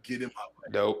one. me? Get in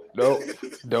Nope.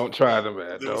 Don't try them,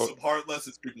 man. There was Don't. some hard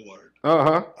lessons people learned. Uh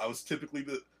huh. I was typically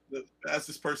the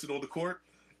fastest person on the court,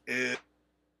 and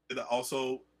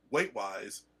also weight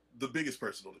wise, the biggest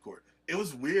person on the court. It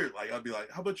was weird. Like I'd be like,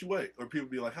 "How about you weigh?" Or people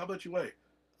would be like, "How about you weigh?"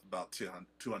 About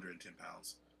 210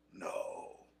 pounds.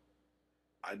 No,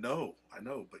 I know,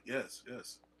 but yes,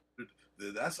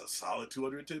 that's a solid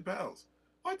 210 pounds.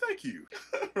 Why, thank you.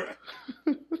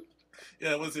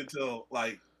 Yeah, it wasn't until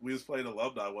like we was playing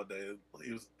alumni one day.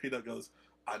 And Peanut goes,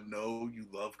 "I know you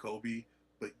love Kobe,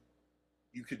 but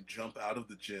you can jump out of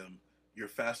the gym. You're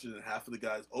faster than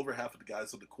over half of the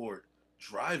guys on the court.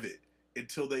 Drive it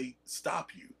until they stop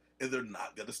you, and they're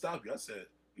not gonna stop you." I said,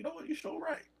 "You know what? You're so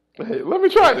right." Hey, let me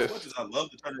try And as much this. as I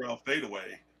love the turnaround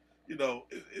fadeaway,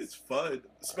 it's fun,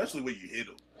 especially when you hit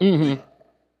them. Hmm. Like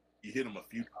you hit them a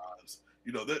few times.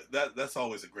 That's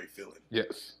always a great feeling.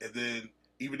 Yes. And then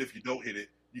even if you don't hit it,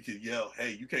 you can yell,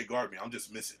 "Hey, you can't guard me. I'm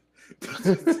just missing."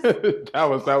 That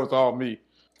was all me.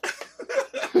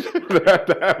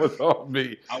 That was all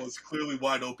me. I was clearly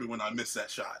wide open when I missed that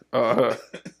shot. Uh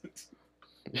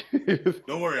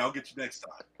Don't worry, I'll get you next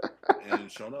time.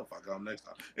 And sure enough, I got him next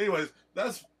time. Anyways,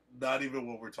 that's not even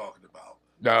what we're talking about.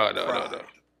 no. Pride.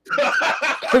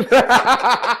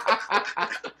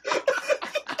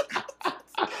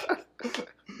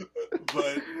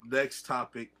 But next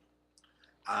topic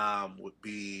would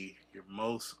be your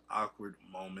most awkward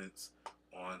moments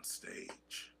on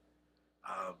stage.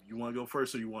 You want to go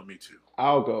first, or you want me to?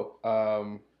 I'll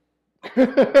go.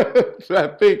 Okay, So I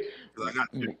think 'cause I got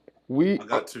two. we I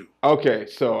got two. okay.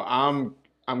 So I'm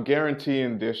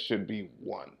guaranteeing this should be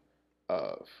one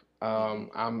of.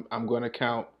 Mm-hmm. I'm going to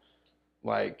count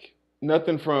like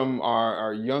nothing from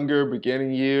our younger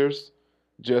beginning years,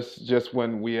 just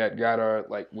when we had got our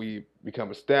like we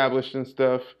become established and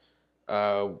stuff.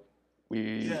 Uh,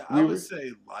 Yeah, I we would were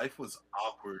say life was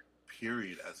awkward.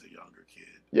 Period. As a younger kid.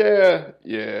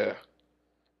 yeah.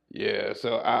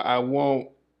 So I won't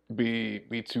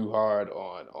be too hard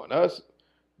on us,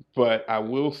 but I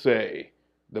will say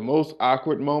the most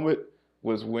awkward moment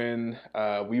was when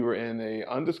we were in a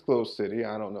undisclosed city.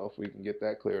 I don't know if we can get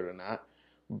that cleared or not,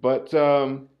 but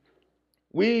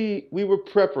we were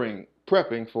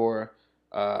prepping for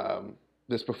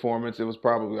this performance. It was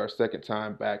probably our second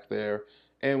time back there,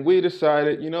 and we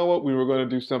decided, you know what, we were going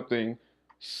to do something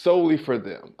solely for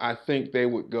them. I think they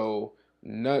would go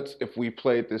nuts if we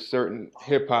played this certain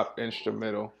hip hop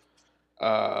instrumental.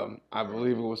 I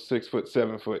believe it was 6 foot,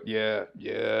 7 foot. Yeah, man.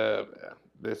 Yeah.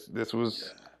 This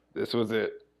was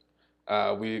it.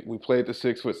 We played the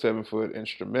 6 foot, 7 foot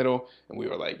instrumental, and we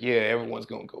were like, yeah, everyone's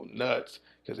gonna go nuts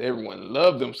because everyone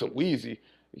loved them some Wheezy.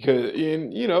 Because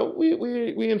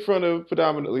we in front of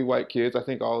predominantly white kids. I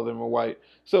think all of them are white.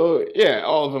 So yeah,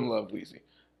 all of them love Wheezy.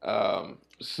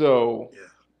 So Yeah.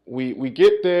 we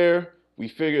get there. We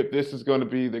figured this is going to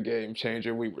be the game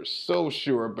changer. We were so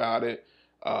sure about it.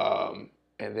 Um,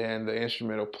 and then the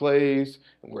instrumental plays,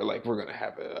 and we're like, we're gonna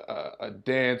have a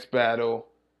dance battle,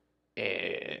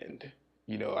 and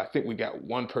I think we got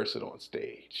one person on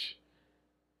stage,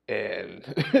 and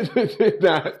I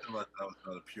not, feel like that was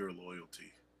out of pure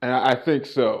loyalty. and I think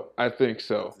so. I think I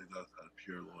so. think that was out of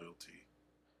pure loyalty.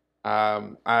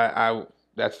 I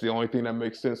that's the only thing that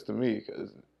makes sense to me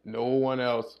because no one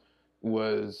else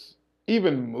was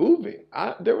even moving.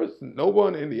 There was no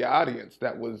one in the audience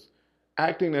that was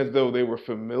acting as though they were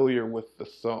familiar with the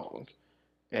song,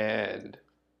 and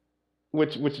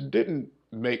which didn't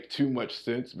make too much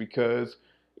sense because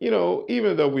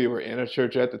even though we were in a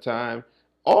church at the time,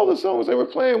 all the songs they were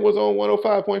playing was on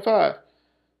 105.5.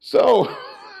 So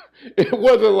it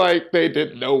wasn't like they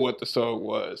didn't know what the song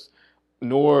was,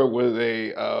 nor were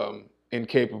they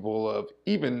incapable of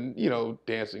even,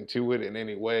 dancing to it in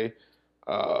any way.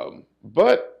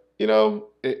 But,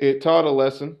 it taught a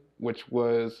lesson, which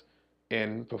was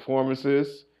in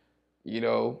performances, you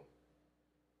know,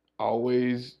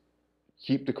 always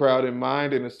keep the crowd in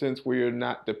mind in a sense where you're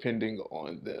not depending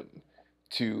on them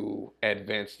to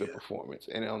advance the Yeah, performance.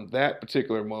 And on that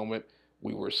particular moment,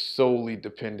 we were solely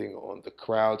depending on the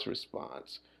crowd's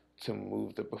response to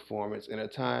move the performance in a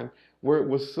time where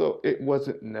it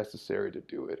wasn't necessary to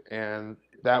do it. And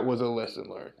that was a it, lesson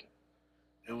learned.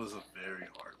 it was a very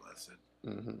hard lesson.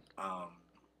 Hmm. Um,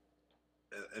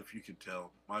 if you can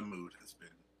tell, my mood has been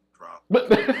dropped.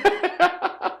 But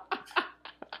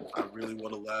I really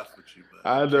want to laugh with you, but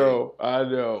I I can't. know, I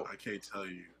know. I can't tell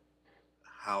you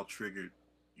how triggered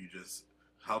you just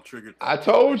how triggered I that just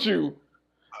told made me. you.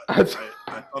 I t-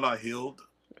 I thought I healed.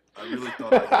 I really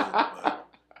thought I healed, but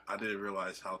I didn't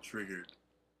realize how triggered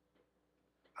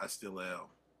I still am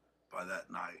by that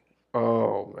night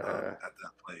oh man. at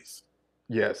that place.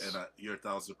 And Yes. you're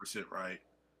 1,000% right.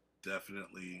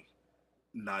 Definitely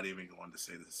not even going to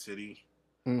say the city,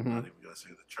 not Hmm. even going to say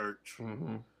the church,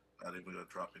 Hmm. not even going to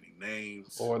drop any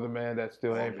names. Or the man that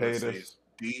still All ain't I'm going to paid say us. is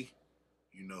D,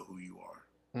 you know who you are.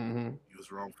 Hmm. He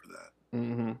was wrong for that.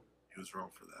 Hmm. He was wrong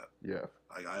for that. Yeah.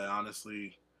 Like I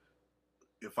honestly,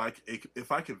 if I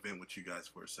could vent with you guys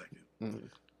for a second,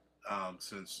 Hmm.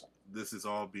 since this is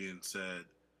all being said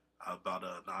about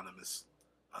an anonymous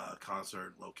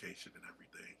concert location and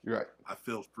everything, You're right. I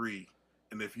feel free.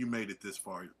 And if you made it this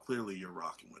far, clearly you're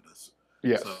rocking with us.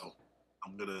 Yes. So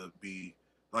I'm gonna be,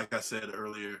 like I said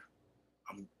earlier,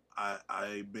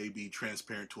 I may be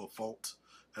transparent to a fault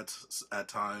at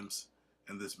times,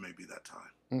 and this may be that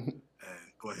time. Hmm. And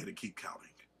go ahead and keep counting,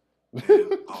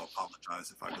 and I'll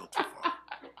apologize if I go too far.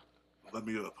 Let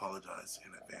me apologize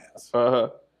in advance. Uh-huh.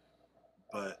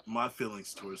 But my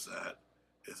feelings towards that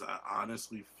is I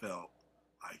honestly felt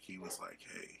like he was like,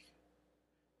 hey,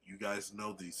 you guys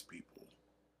know these people.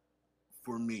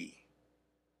 For me,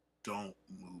 don't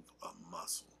move a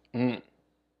muscle. Mm.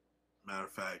 Matter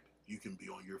of fact, you can be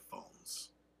on your phones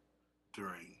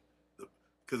during the,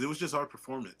 because it was just our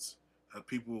performance.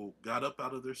 People got up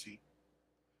out of their seat,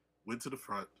 went to the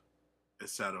front, and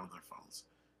sat on their phones.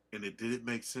 And it didn't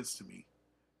make sense to me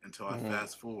until I Hmm.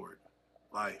 fast forward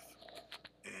life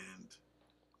and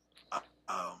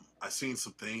I seen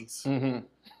some Hmm.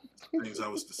 things I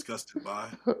was disgusted by,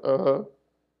 Uh-huh.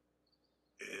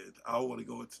 and I don't want to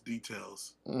go into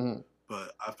details, Hmm.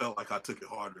 but I felt like I took it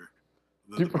harder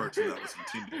than You, the person that was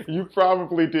intended you for.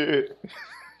 probably did.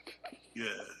 Yeah,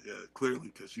 yeah, clearly,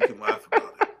 because you can laugh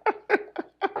about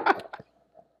it,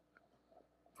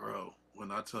 bro.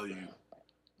 When I tell you,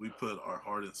 we put our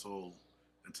heart and soul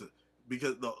into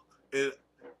because it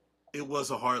it was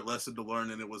a hard lesson to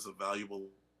learn, and it was a valuable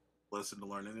lesson to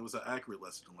learn, and it was an accurate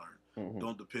lesson to learn. Hmm.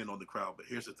 Don't depend on the crowd. But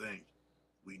here's the thing: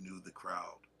 we knew the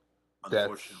crowd. That's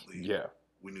Unfortunately, yeah.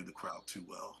 we knew the crowd too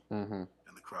well, Hmm.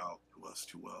 and the crowd knew us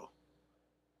too well.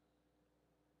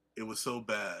 It was so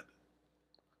bad.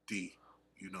 D,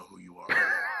 you know who you are.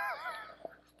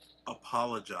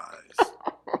 Apologize.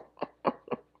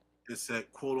 It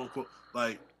said, quote unquote,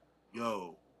 like,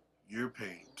 yo, you're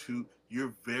paying too.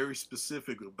 You're very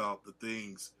specific about the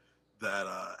things that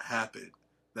happened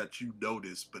that you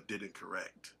noticed but didn't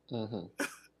correct. Hmm.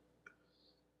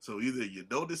 So either you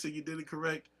noticed and you didn't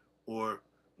correct, or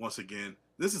once again,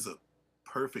 this is a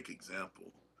perfect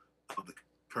example of the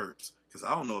curse. Because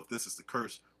I don't know if this is the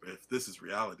curse or if this is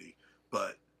reality,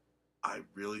 but I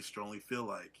really strongly feel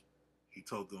like he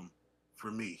told them,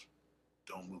 for me,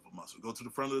 don't move a muscle. Go to the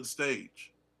front of the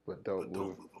stage, But don't but move.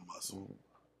 don't move a muscle. Mhm.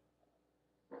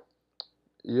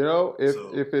 If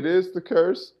So if it is the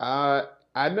curse, I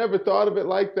never thought of it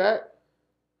like that.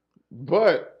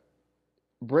 But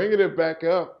bringing it back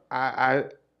up, I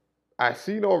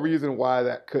see no reason why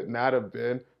that could not have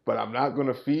been. But I'm not going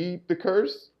to feed the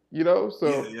curse. yeah,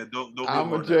 So yeah, don't get I'ma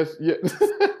worn out. just yeah. Don't get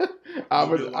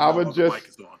worn out I'ma while the mic just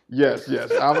is on. yes,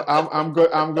 yes. I'm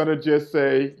gonna just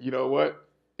say, you know what?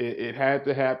 It had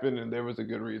to happen, and there was a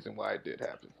good reason why it did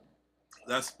happen.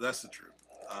 That's the truth.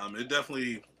 It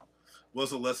definitely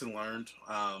was a lesson learned.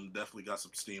 Definitely got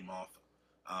some steam off.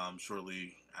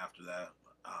 Shortly after that,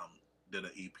 um, did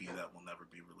an EP that will never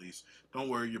be released. Don't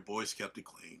worry, your boys kept it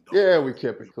clean. Don't Yeah, we worry,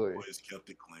 kept it your clean. boys kept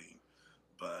it clean.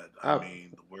 But I I, mean,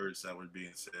 the words that were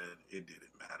being said, it didn't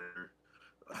matter.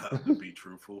 To be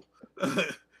truthful,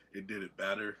 it didn't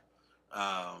matter.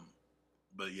 Um,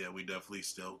 but yeah, we definitely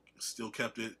still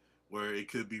kept it where it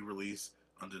could be released.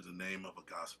 under the name of a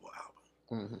gospel album.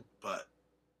 Mm-hmm. But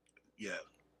yeah,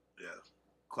 yeah,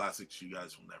 classics you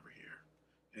guys will never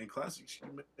hear, and classics you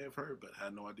may have heard but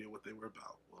had no idea what they were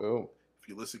about. Well, Oh. if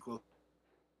you listen close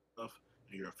enough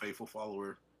and you're a faithful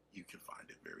follower, you can find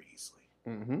it very easily.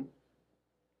 Mm-hmm.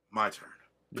 My turn.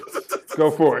 Yes.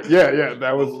 Go for it. Yeah, yeah.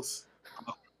 That was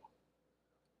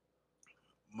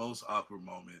most awkward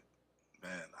moment.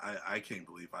 Man, I can't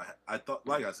believe I thought,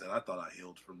 like I said, I thought I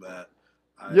healed from that.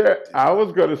 I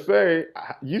was gonna say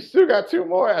you still got two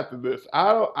more after this.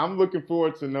 I'm looking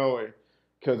forward to knowing,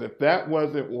 because if that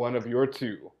wasn't one of your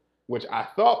two, which I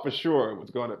thought for sure it was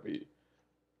gonna be,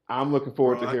 I'm looking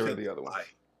forward to hearing the other ones.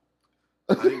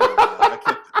 I ain't gonna lie, I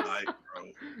kept it light,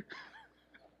 bro.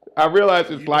 I realize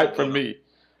it's light for me.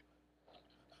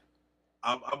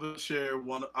 I'm gonna share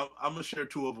one. I'm gonna share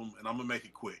two of them, and I'm gonna make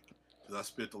it quick because I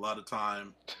spent a lot of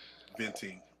time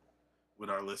venting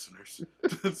with our listeners,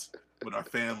 with our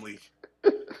family. I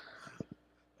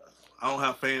don't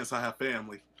have fans; I have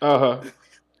family.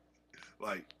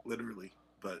 Like literally,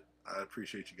 but I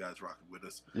appreciate you guys rocking with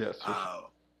us. Yes.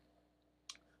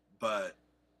 But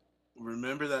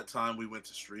remember that time we went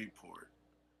to Streetport,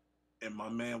 and my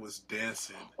man was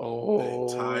dancing the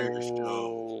entire show.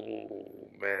 Oh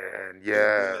man,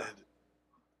 yeah.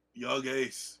 Young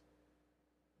Ace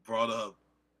brought up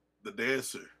the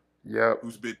dancer. Yep.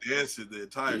 Who's been dancing the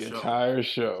entire show. Entire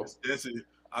show. Dancing.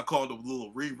 I called him a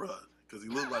little rerun because he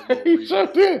looked like a little he rerun. Sure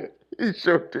did. He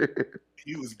sure did.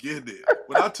 He was getting it.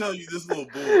 When I tell you this little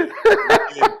boy,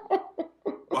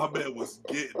 my man was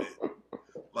getting it.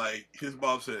 Like his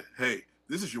mom said, "Hey,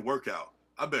 this is your workout.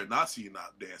 I better not see you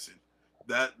not dancing."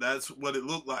 That's what it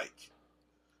looked like.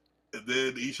 And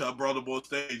then Eshawn brought him on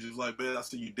stage. He was like, "Man, I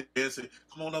see you dancing.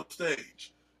 Come on up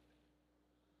stage."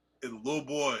 And the little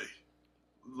boy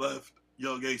left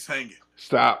Young Ace hanging.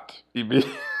 Stopped.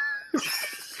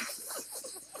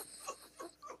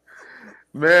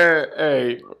 Man,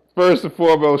 hey, first and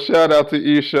foremost, shout out to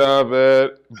Eshawn,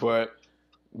 man. But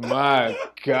my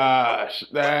gosh,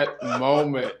 that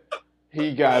moment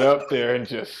he got up there and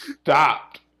just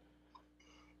stopped.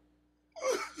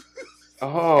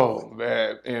 Oh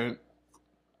man, and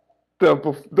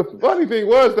the funny thing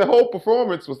was the whole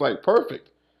performance was like perfect.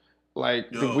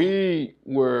 Like we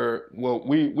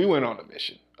went on a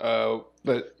mission.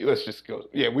 Let's just go.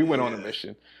 Yeah, we went on a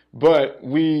mission, but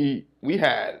we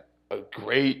had a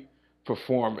great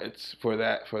performance for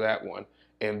that one,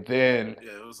 and then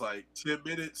it was like 10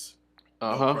 minutes.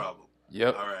 No problem.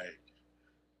 Yep. All right.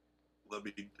 Let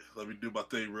me do my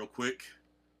thing real quick.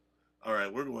 All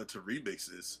right, we're going to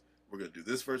remixes. We're going to do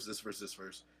this verse,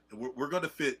 and we're going to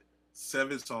fit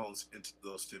 7 songs into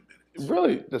those 10 minutes.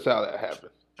 Really, that's how that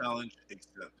happened. Challenge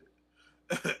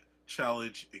accepted.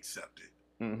 Challenge accepted.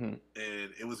 Mm-hmm.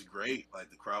 And it was great. Like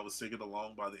the crowd was singing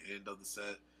along by the end of the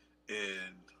set,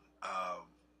 and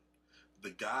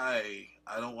the guy,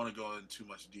 I don't want to go into too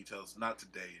much details, not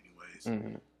today, anyways.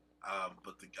 Mm-hmm.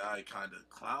 But the guy kind of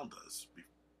clowned us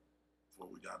before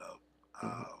we got up,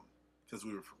 because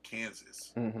we were from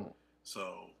Kansas. Mm-hmm.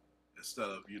 So instead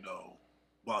of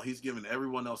while he's giving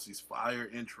everyone else these fire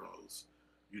intros,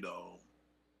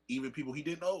 even people he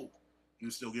didn't know, he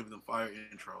was still giving them fire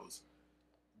intros.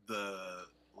 The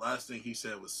last thing he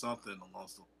said was something along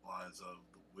the lines of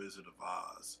the Wizard of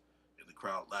Oz, and the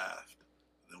crowd laughed.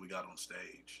 And then we got on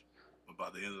stage, but by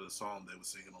the end of the song, they were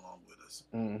singing along with us.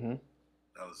 Mm-hmm.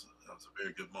 That was a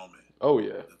very good moment. Oh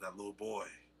yeah, that little boy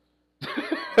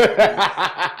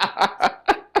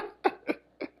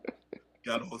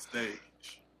got on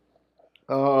stage.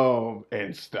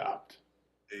 And stopped.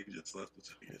 He just left the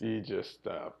stage. He just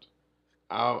stopped.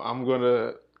 I'm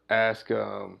gonna ask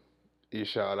Eshawn.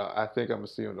 I think I'm gonna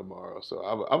see him tomorrow, so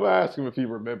I'm gonna ask him if he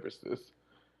remembers this,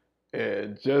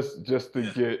 and just to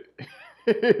get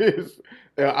his.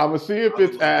 I'm gonna see if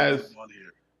it's as.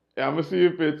 I'm gonna see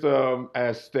if it's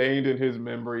as stained in his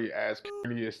memory as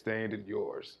Kearney is stained in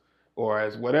yours, or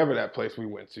as whatever that place we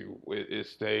went to is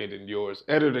stained in yours.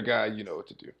 Editor guy, you know what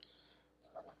to do.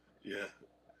 Yeah,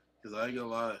 because I ain't gonna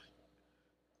lie.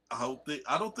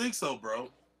 I don't think so, bro.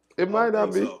 It might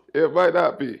not be. So. It might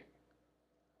not be.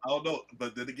 I don't know,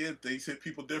 but then again, things hit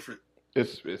people different.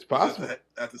 It's possible.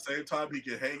 At the same time, he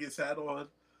can hang his hat on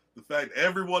the fact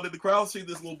everyone in the crowd seen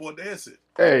this little boy dancing.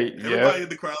 Hey, everybody in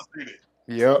the crowd seen it.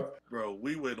 Yep. Bro,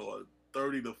 we went on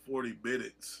 30 to 40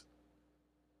 minutes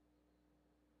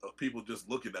of people just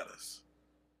looking at us.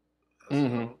 I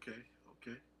said, okay.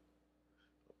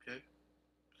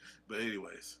 But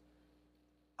anyways,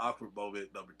 awkward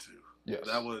moment number 2. Yes.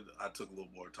 That one, I took a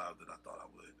little more time than I thought I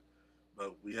would.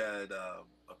 But we had a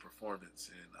performance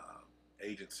in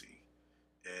agency,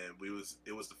 and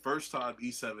it was the first time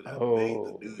E7 had made the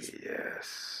Oh, newspaper,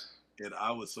 yes. and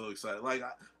I was so excited. Like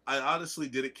I honestly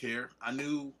didn't care. I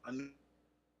knew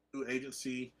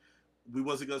agency. We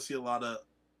wasn't gonna see a lot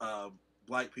of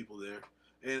black people there,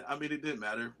 and I mean it didn't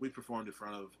matter. We performed in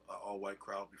front of an all white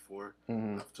crowd before.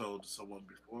 Mm-hmm. I've told someone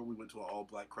before we went to an all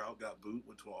black crowd, got booed,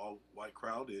 went to an all white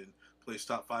crowd, and placed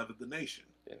top 5 of the nation.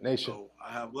 Nation. So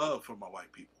I have love for my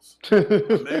white peoples.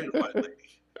 I married a white lady.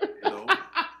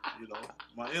 You know,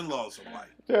 my in-laws are white,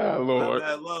 Yeah, so I have Lord.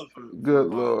 mad love for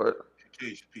Good my Lord.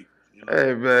 Caucasian people.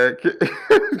 Hey, man.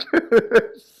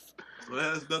 So it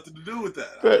has nothing to do with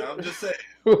that. I'm just saying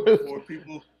That- before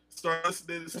people start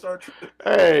listening and start tripping.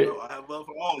 Hey, I have love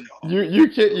for all y'all. you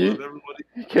can't I love everybody.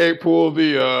 you can't pull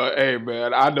the hey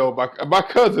man, I know my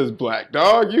cousin's black,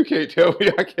 dog. You can't tell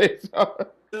me I can't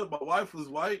talk. Yeah, my wife was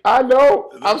white, I know.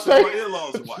 and I'm then say saying my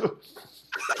in-laws are white.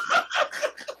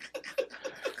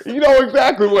 you know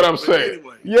exactly what I'm But saying.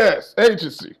 anyway, Yes,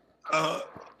 agency. uh,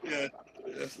 yeah,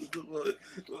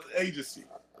 agency.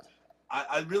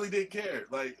 I really didn't care.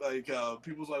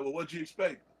 People's like, well, what'd you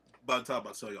expect? By the time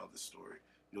I tell y'all this story,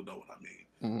 you'll know what I mean.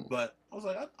 Mm-hmm. But I was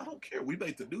like, I don't care. We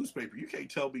make the newspaper. You can't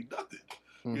tell me nothing.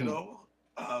 You Mm-hmm. know.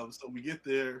 So we get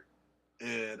there,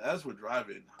 and as we're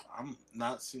driving, I'm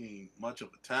not seeing much of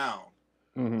a town.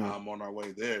 Mm-hmm. On our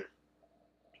way there,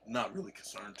 not really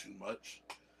concerned too much.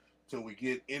 So we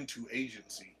get into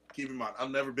agency. Keep in mind, I've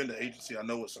never been to agency. I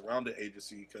know what's surrounded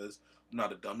agency because I'm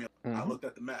not a dummy. I Mm-hmm. looked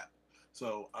at the map.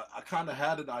 So I kind of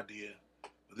had an idea.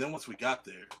 But then once we got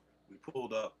there, we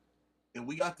pulled up and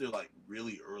we got there like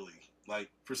really early. Like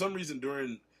for some reason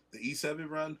during the E7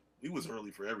 run, we was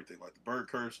early for everything. Like the bird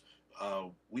curse,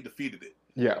 we defeated it.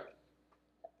 Yeah.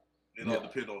 It all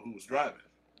depended on who was driving.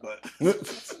 But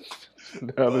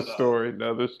another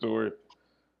story.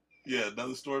 Yeah,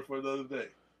 another story for another day.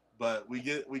 But we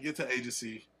get to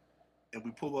agency and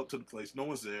we pull up to the place. No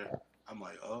one's there. I'm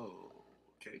like, oh,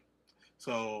 okay.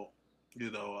 So,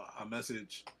 I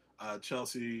message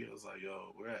Chelsea. I was like,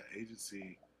 yo, we're at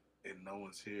agency and no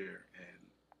one's here, and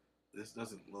this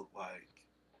doesn't look like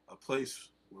a place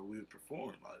where we would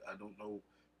perform. I don't know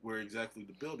where exactly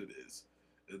the building is.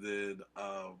 And then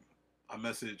I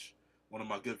messaged one of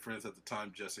my good friends at the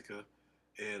time, Jessica,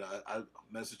 and I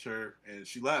messaged her, and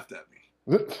she laughed at me.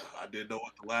 I didn't know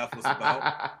what the laugh was about.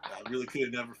 I really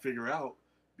couldn't ever figure out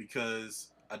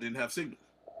because I didn't have signal.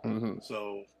 Mm-hmm.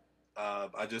 So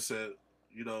I just said,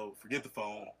 forget the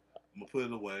phone. I'm gonna put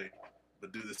it away,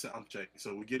 but do the sound check.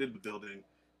 So we get in the building.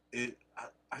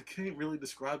 I can't really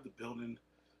describe the building.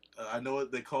 I know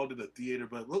they called it a theater,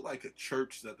 but it looked like a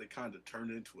church that they kind of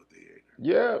turned into a theater.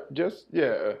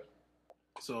 Yeah,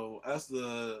 So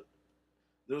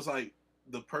there was like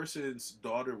the person's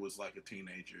daughter was like a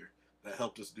teenager that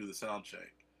helped us do the sound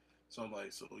check. So I'm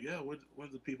like, so yeah,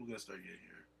 when's the people gonna start getting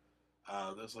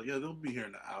here? That's like, yeah, they'll be here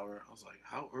in an hour. I was like,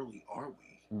 how early are we?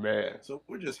 man. So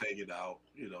we're just hanging out,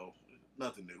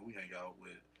 nothing new. We hang out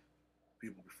with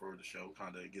people before the show,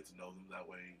 kind of get to know them that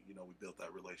way. We built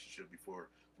that relationship before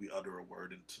we utter a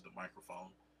word into the microphone.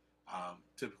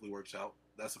 Typically works out.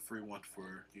 That's a free one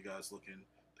for you guys looking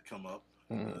to come up,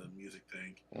 the music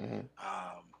thing. Mm-hmm.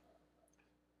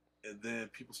 And then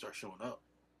people start showing up,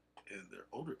 and they're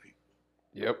older people.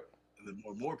 Yep. And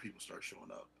then more people start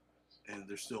showing up, and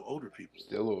they're still older people.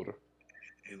 Still older.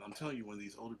 And I'm telling you, when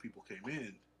these older people came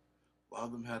in, a lot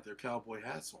of them had their cowboy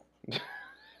hats on.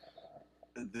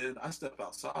 And then I step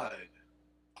outside.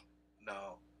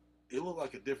 Now, it looked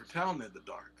like a different town in the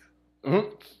dark.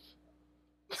 Mm-hmm.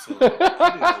 So I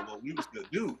didn't know what we was going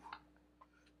to do.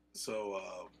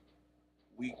 So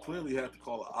we clearly had to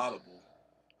call an audible.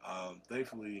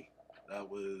 Thankfully, that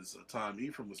was a time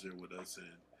Ephraim was there with us, and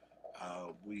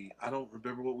I don't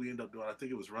remember what we ended up doing. I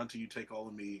think it was Run Till You Take All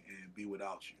of Me and Be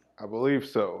Without You. I believe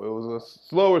so. It was a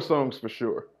slower songs for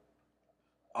sure.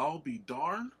 I'll be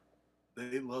darned.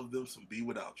 They love them some Be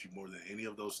Without You more than any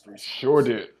of those three songs. Sure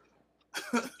did.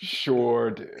 Sure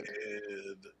did.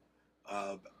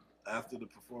 And after the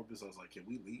performance, I was like, can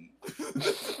we leave?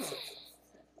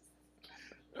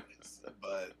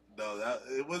 But no,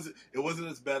 it wasn't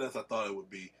as bad as I thought it would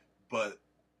be, but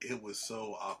it was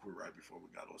so awkward right before we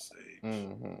got on stage.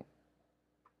 Mm-hmm.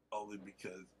 Only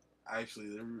because actually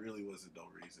there really wasn't no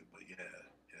reason, but yeah,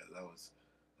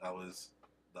 that was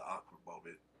the awkward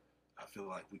moment. I feel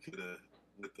like we could have,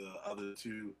 with the other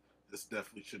two, this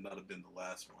definitely should not have been the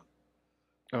last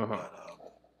one. Uh-huh.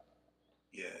 But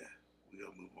yeah, we're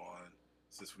gonna move on.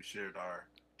 Since we shared our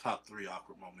top 3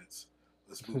 awkward moments,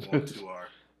 let's move on to our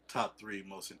top 3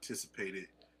 most anticipated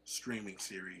streaming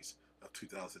series of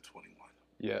 2021.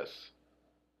 Yes.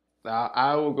 Now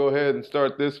I will go ahead and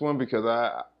start this one because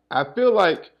I feel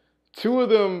like Two of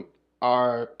them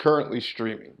are currently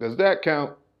streaming. Does that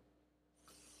count?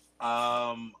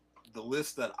 Um, the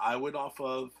list that I went off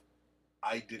of,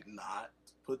 I did not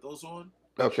put those on,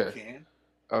 but you Okay. can,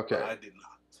 but Okay. I did not.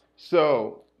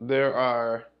 So there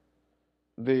are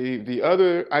the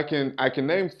other I can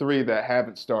name three that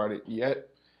haven't started yet,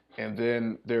 and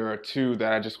then there are two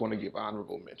that I just want to give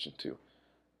honorable mention to.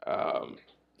 Um,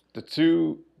 the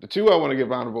two I want to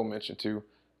give honorable mention to.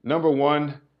 Number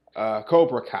one,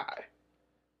 Cobra Kai.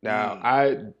 Now Mm.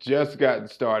 I just gotten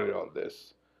started on this.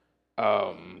 Is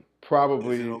it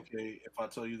Probably okay if I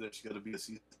tell you there's going to be a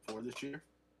season 4 this year?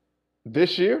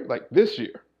 this year, like this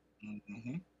year.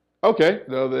 Mm-hmm. Okay,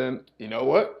 well then, you know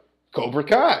what? Cobra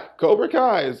Kai. Cobra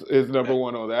Kai is number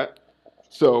one on that.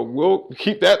 So we'll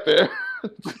keep that there.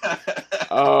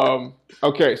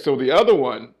 Okay, so the other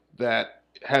one that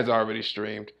has already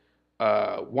streamed,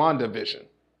 WandaVision.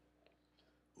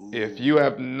 If you Ooh.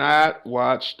 have not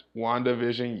watched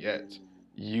WandaVision yet, Ooh.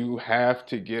 you have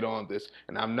to get on this.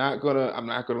 And I'm not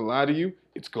gonna lie to you,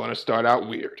 it's gonna start out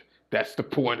weird. That's the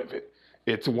point of it.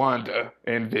 It's Wanda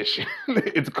and Vision.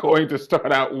 It's going to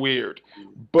start out weird.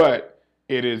 But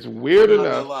it is weird I'm not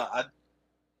gonna enough. lie.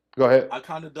 Go ahead. I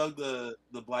kind of dug the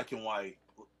black and white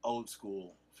old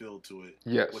school feel to it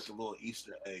with Yes. the little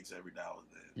Easter eggs every now and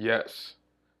then. Yes.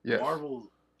 Yes.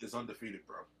 Marvel is undefeated,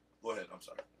 bro. Go ahead. I'm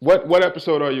sorry. What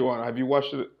episode are you on? Have you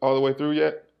watched it all the way through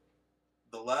yet?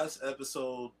 The last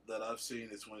episode that I've seen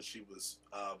is when she was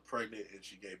pregnant and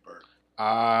she gave birth.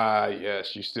 Ah,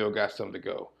 yes, you still got some to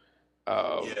go.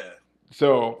 Um, Yeah.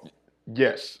 so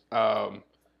yes,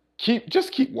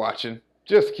 keep watching.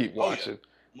 Just keep Oh yeah. watching.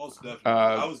 Most definitely.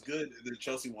 I Uh, was good, and then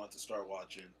Chelsea wanted to start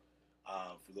watching.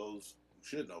 For those who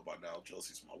should know by now,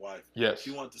 Chelsea's my wife. She yes.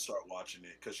 wanted to start watching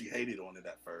it because she hated on it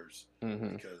at first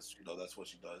Hmm. because that's what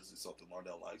she does. It's something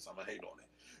Marnell likes. I'm gonna hate on it.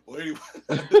 Well, anyway,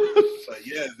 but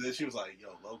yeah, then she was like, "Yo,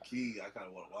 low key, I kind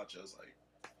of want to watch it." I was like,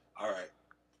 "All right,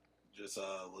 just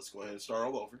let's go ahead and start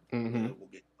all over. Hmm. We'll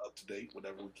get up to date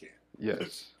whenever we can."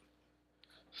 Yes.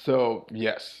 So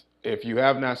yes, if you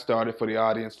have not started, for the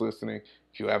audience listening,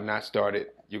 if you have not started,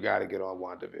 you got to get on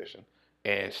WandaVision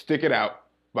and stick it out.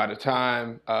 By the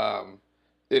time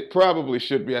it probably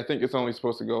should be, I think it's only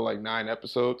supposed to go like 9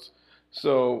 episodes.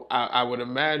 So I would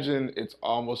imagine it's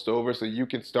almost over, so you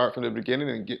can start from the beginning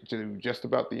and get to just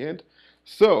about the end.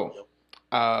 So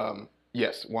Yep.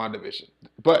 yes, WandaVision.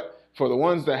 But for the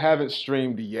ones that haven't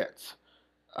streamed yet,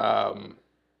 um,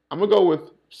 I'm gonna go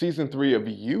with season 3 of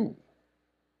You.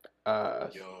 Uh,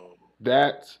 Yo.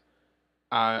 that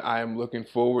I am looking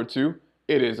forward to.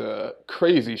 It is a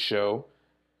crazy show.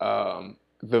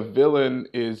 The villain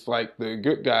is like the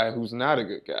good guy who's not a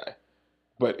good guy,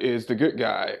 but is the good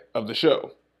guy of the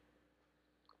show.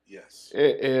 Yes.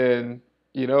 And,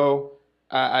 you know,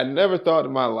 I never thought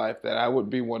in my life that I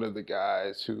would be one of the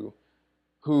guys who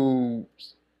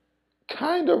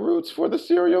kind of roots for the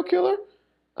serial killer.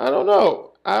 I don't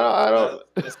know. I don't.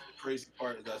 That's the crazy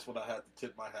part. That's what I had to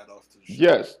tip my hat off to the show.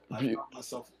 Yes, I found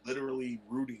myself literally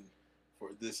rooting for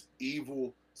this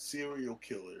evil serial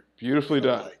killer, beautifully and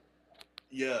I'm done. like,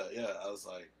 yeah, yeah. I was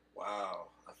like, wow,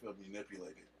 I feel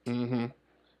manipulated. Hmm.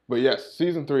 But yes,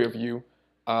 season 3 of You,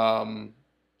 um,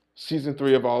 season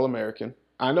 3 of All American.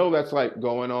 I know that's like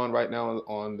going on right now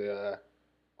on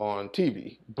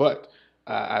TV, but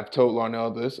I've told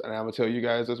Larnell this, and I'm gonna tell you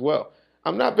guys as well.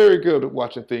 I'm not very good at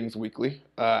watching things weekly.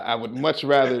 I would much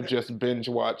rather just binge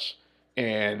watch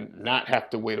and not have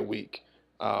to wait a week.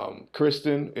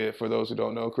 Kristen, for those who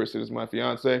don't know, Kristen is my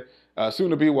fiance, soon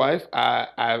to be wife.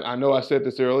 I know I said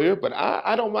this earlier, but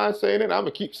I don't mind saying it. I'm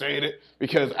gonna keep saying it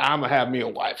because I'm gonna have me a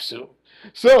wife soon.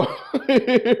 So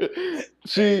Hey,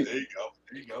 she there you go.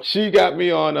 There you go. she got me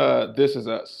on This Is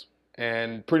Us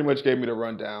and pretty much gave me the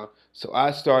rundown. So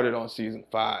I started on season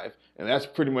 5, and that's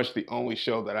pretty much the only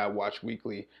show that I watch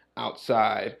weekly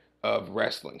outside of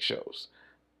wrestling shows.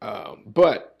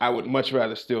 But I would much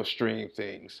rather still stream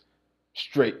things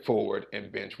straightforward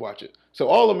and binge watch it. So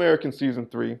All American season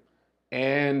 3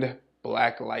 and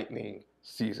Black Lightning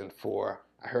season 4.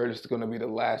 I heard it's going to be the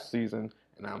last season,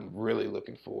 and I'm really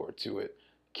looking forward to it.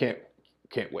 Can't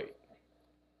can't wait.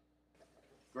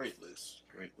 Great list.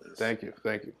 Great list. Thank you,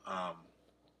 thank you. Um,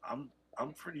 I'm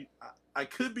I'm pretty. I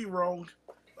could be wrong,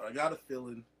 but I got a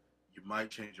feeling you might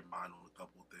change your mind on a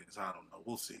couple of things. I don't know.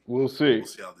 We'll see. We'll see. We'll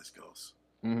see how this goes.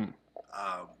 Hmm.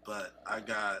 But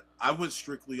I went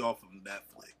strictly off of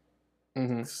Netflix.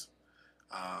 Hmm.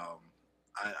 Um,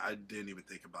 I didn't even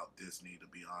think about Disney to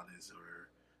be honest, or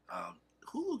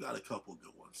Hulu got a couple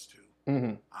good ones too. Hmm.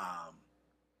 Um,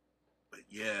 but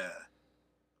yeah,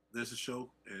 there's a show,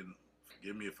 and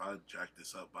forgive me if I jack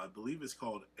this up, but I believe it's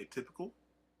called Atypical.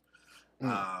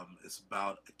 It's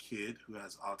about a kid who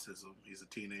has autism. He's a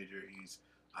teenager. He's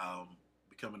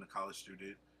becoming a college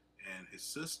student, and his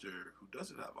sister, who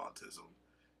doesn't have autism,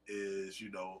 is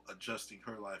adjusting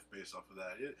her life based off of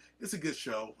that. It's a good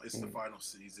show. It's the final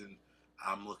season.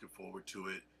 I'm looking forward to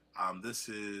it. This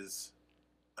is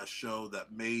a show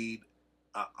that made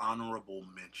an honorable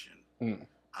mention.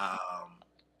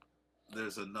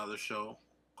 There's another show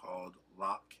called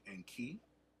Lock and Key.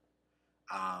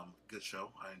 Good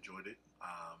show. I enjoyed it.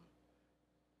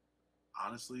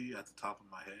 Honestly, at the top of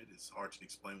my head, it's hard to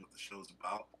explain what the show's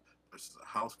about. There's a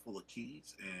house full of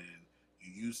keys, and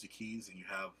you use the keys, and you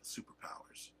have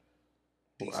superpowers.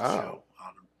 Decent show.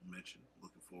 Honorable mention.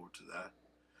 Looking forward to that.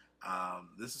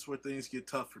 This is where things get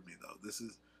tough for me, though. This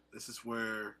is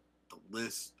where the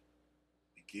list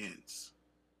begins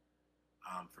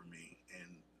for me,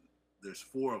 and there's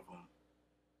 4 of them,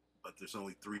 but there's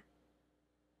only 3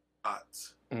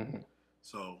 spots.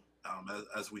 So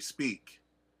as we speak,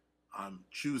 I'm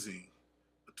choosing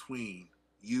between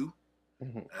you,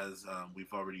 as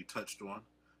we've already touched on,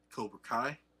 Cobra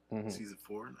Kai, season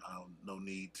 4. No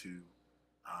need to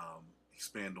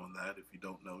expand on that. If you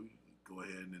don't know, you can go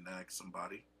ahead and ask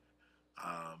somebody,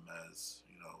 as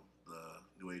the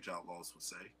New Age Outlaws would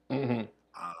say.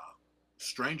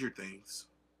 Stranger Things,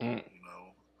 I'm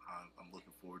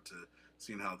looking forward to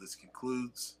seeing how this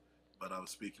concludes. But I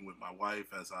was speaking with my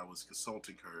wife as I was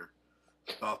consulting her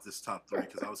about this top 3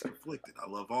 because I was conflicted. I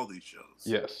love all these shows.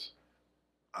 Yes.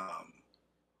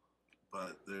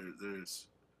 But there's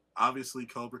obviously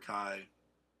Cobra Kai,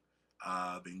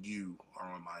 and you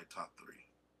are on my top 3.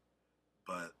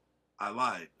 But I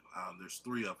lied. There's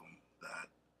 3 of them that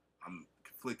I'm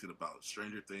conflicted about.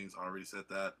 Stranger Things, I already said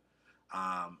that.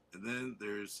 And then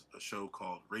there's a show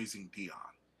called Raising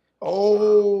Dion.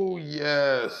 Oh,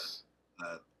 yes.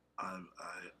 That I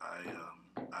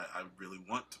really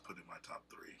want to put in my top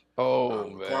 3. Oh,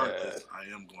 regardless, man. I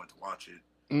am going to watch it.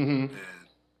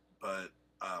 But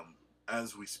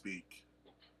as we speak,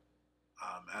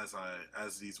 as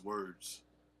these words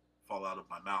fall out of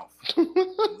my mouth, and leave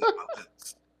my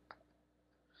lips,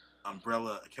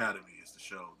 Umbrella Academy is the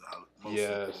show that I most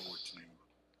look forward to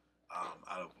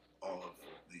out of all of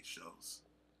these shows.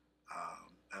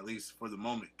 At least for the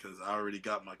moment, because I already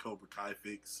got my Cobra Kai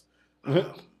fix.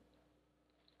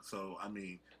 So, I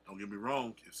mean, don't get me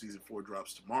wrong. If season 4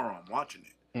 drops tomorrow, I'm watching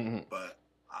it. But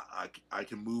I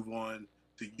can move on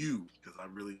to you because I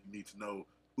really need to know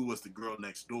who was the girl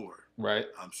next door. Right.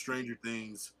 Stranger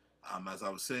Things, as I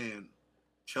was saying,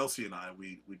 Chelsea and I,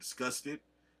 we discussed it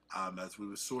as we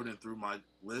were sorting through my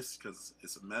list because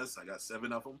it's a mess. I got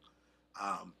 7 of them.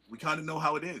 We kind of know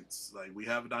how it ends. Like, we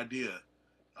have an idea.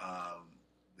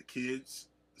 The kids,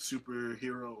 the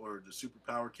superhero or the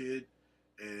superpower kid,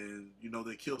 and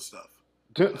they kill stuff.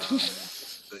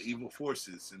 The evil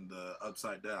forces and the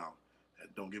upside down. And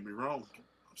don't get me wrong,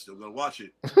 I'm still gonna watch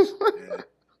it,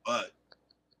 but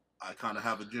I kind of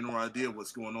have a general idea of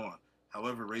what's going on.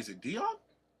 However, Raising Dion,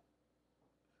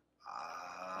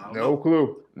 no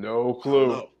clue.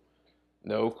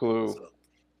 So,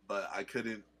 but I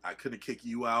couldn't kick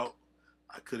you out.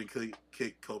 I couldn't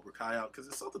kick Cobra Kai out because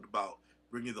it's something about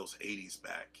bringing those 80s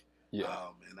back. Yeah.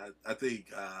 And I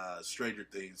think Stranger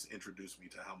Things introduced me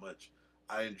to how much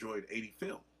I enjoyed 80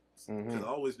 films. Because I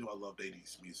always knew I loved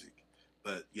 80s music.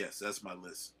 But yes, that's my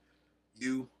list.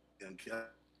 You and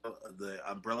the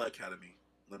Umbrella Academy.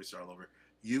 Let me start all over.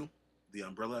 You, the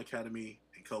Umbrella Academy,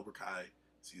 and Cobra Kai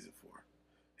season 4.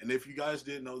 And if you guys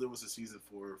didn't know there was a season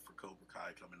 4 for Cobra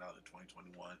Kai coming out in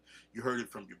 2021, you heard it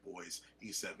from your boys,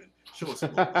 E7. Show us a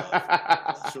little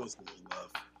love. Show us a little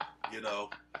love.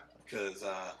 Because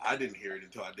I didn't hear it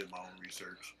until I did my own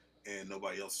research, and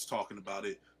nobody else is talking about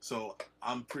it. So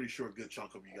I'm pretty sure a good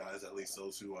chunk of you guys, at least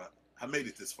those who have made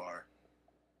it this far,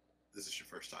 this is your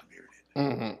first time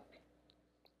hearing it.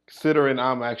 Considering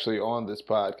I'm actually on this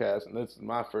podcast, and this is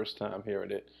my first time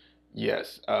hearing it,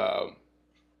 yes.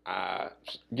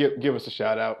 Give us a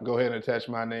shout out. Go ahead and attach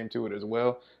my name to it as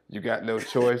well. You got no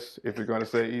choice. If you're going to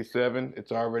say E7,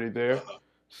 it's already there.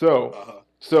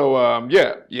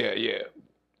 Yeah.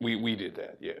 We did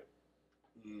that. Yeah.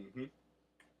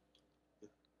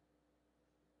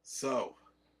 So,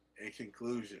 in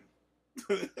conclusion,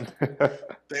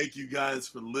 thank you guys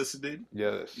for listening.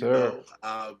 Yes, sir.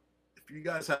 If you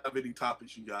guys have any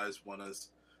topics you guys want us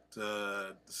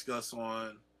to discuss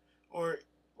on, or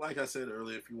like I said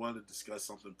earlier, if you want to discuss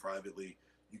something privately,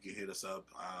 you can hit us up.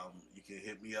 You can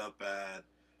hit me up at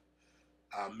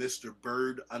Mr.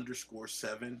 Bird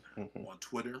 _7 on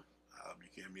Twitter. You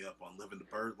can hit me up on Living the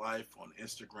Bird Life on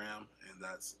Instagram, and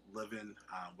that's living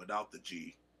without the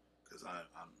G, because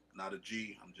I'm not a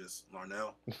G. I'm just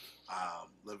Larnell.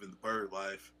 Living the bird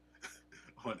life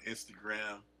on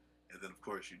Instagram, and then of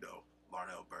course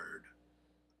Larnell Bird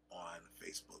on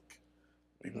Facebook.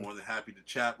 Be more than happy to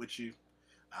chat with you.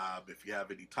 If you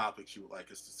have any topics you would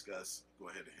like us to discuss, go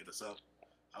ahead and hit us up.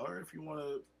 Or if you want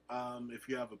to, if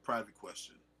you have a private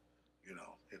question,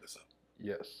 hit us up.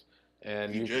 Yes,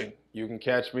 and EJ. you can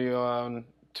catch me on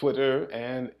Twitter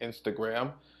and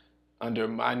Instagram under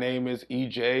my name is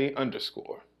EJ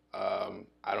underscore.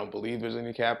 I don't believe there's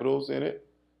any capitals in it.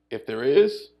 If there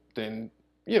is, then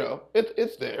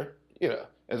it's there.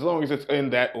 As long as it's in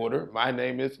that order. My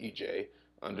name is EJ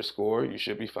underscore. You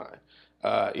should be fine.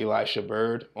 Elisha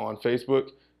Bird on Facebook,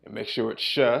 and make sure it's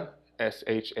Sha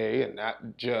SHA and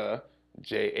not J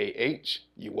JAH.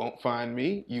 You won't find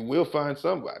me. You will find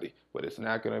somebody, but it's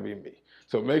not going to be me.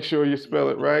 So make sure you spell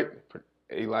it right,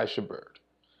 Elisha Bird,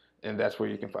 and that's where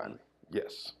you can find me.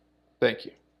 Yes. Thank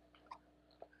you.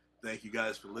 Thank you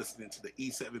guys for listening to the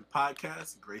E7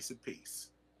 podcast. Grace and peace.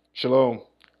 Shalom.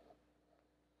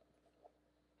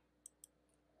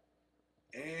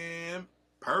 And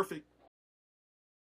perfect.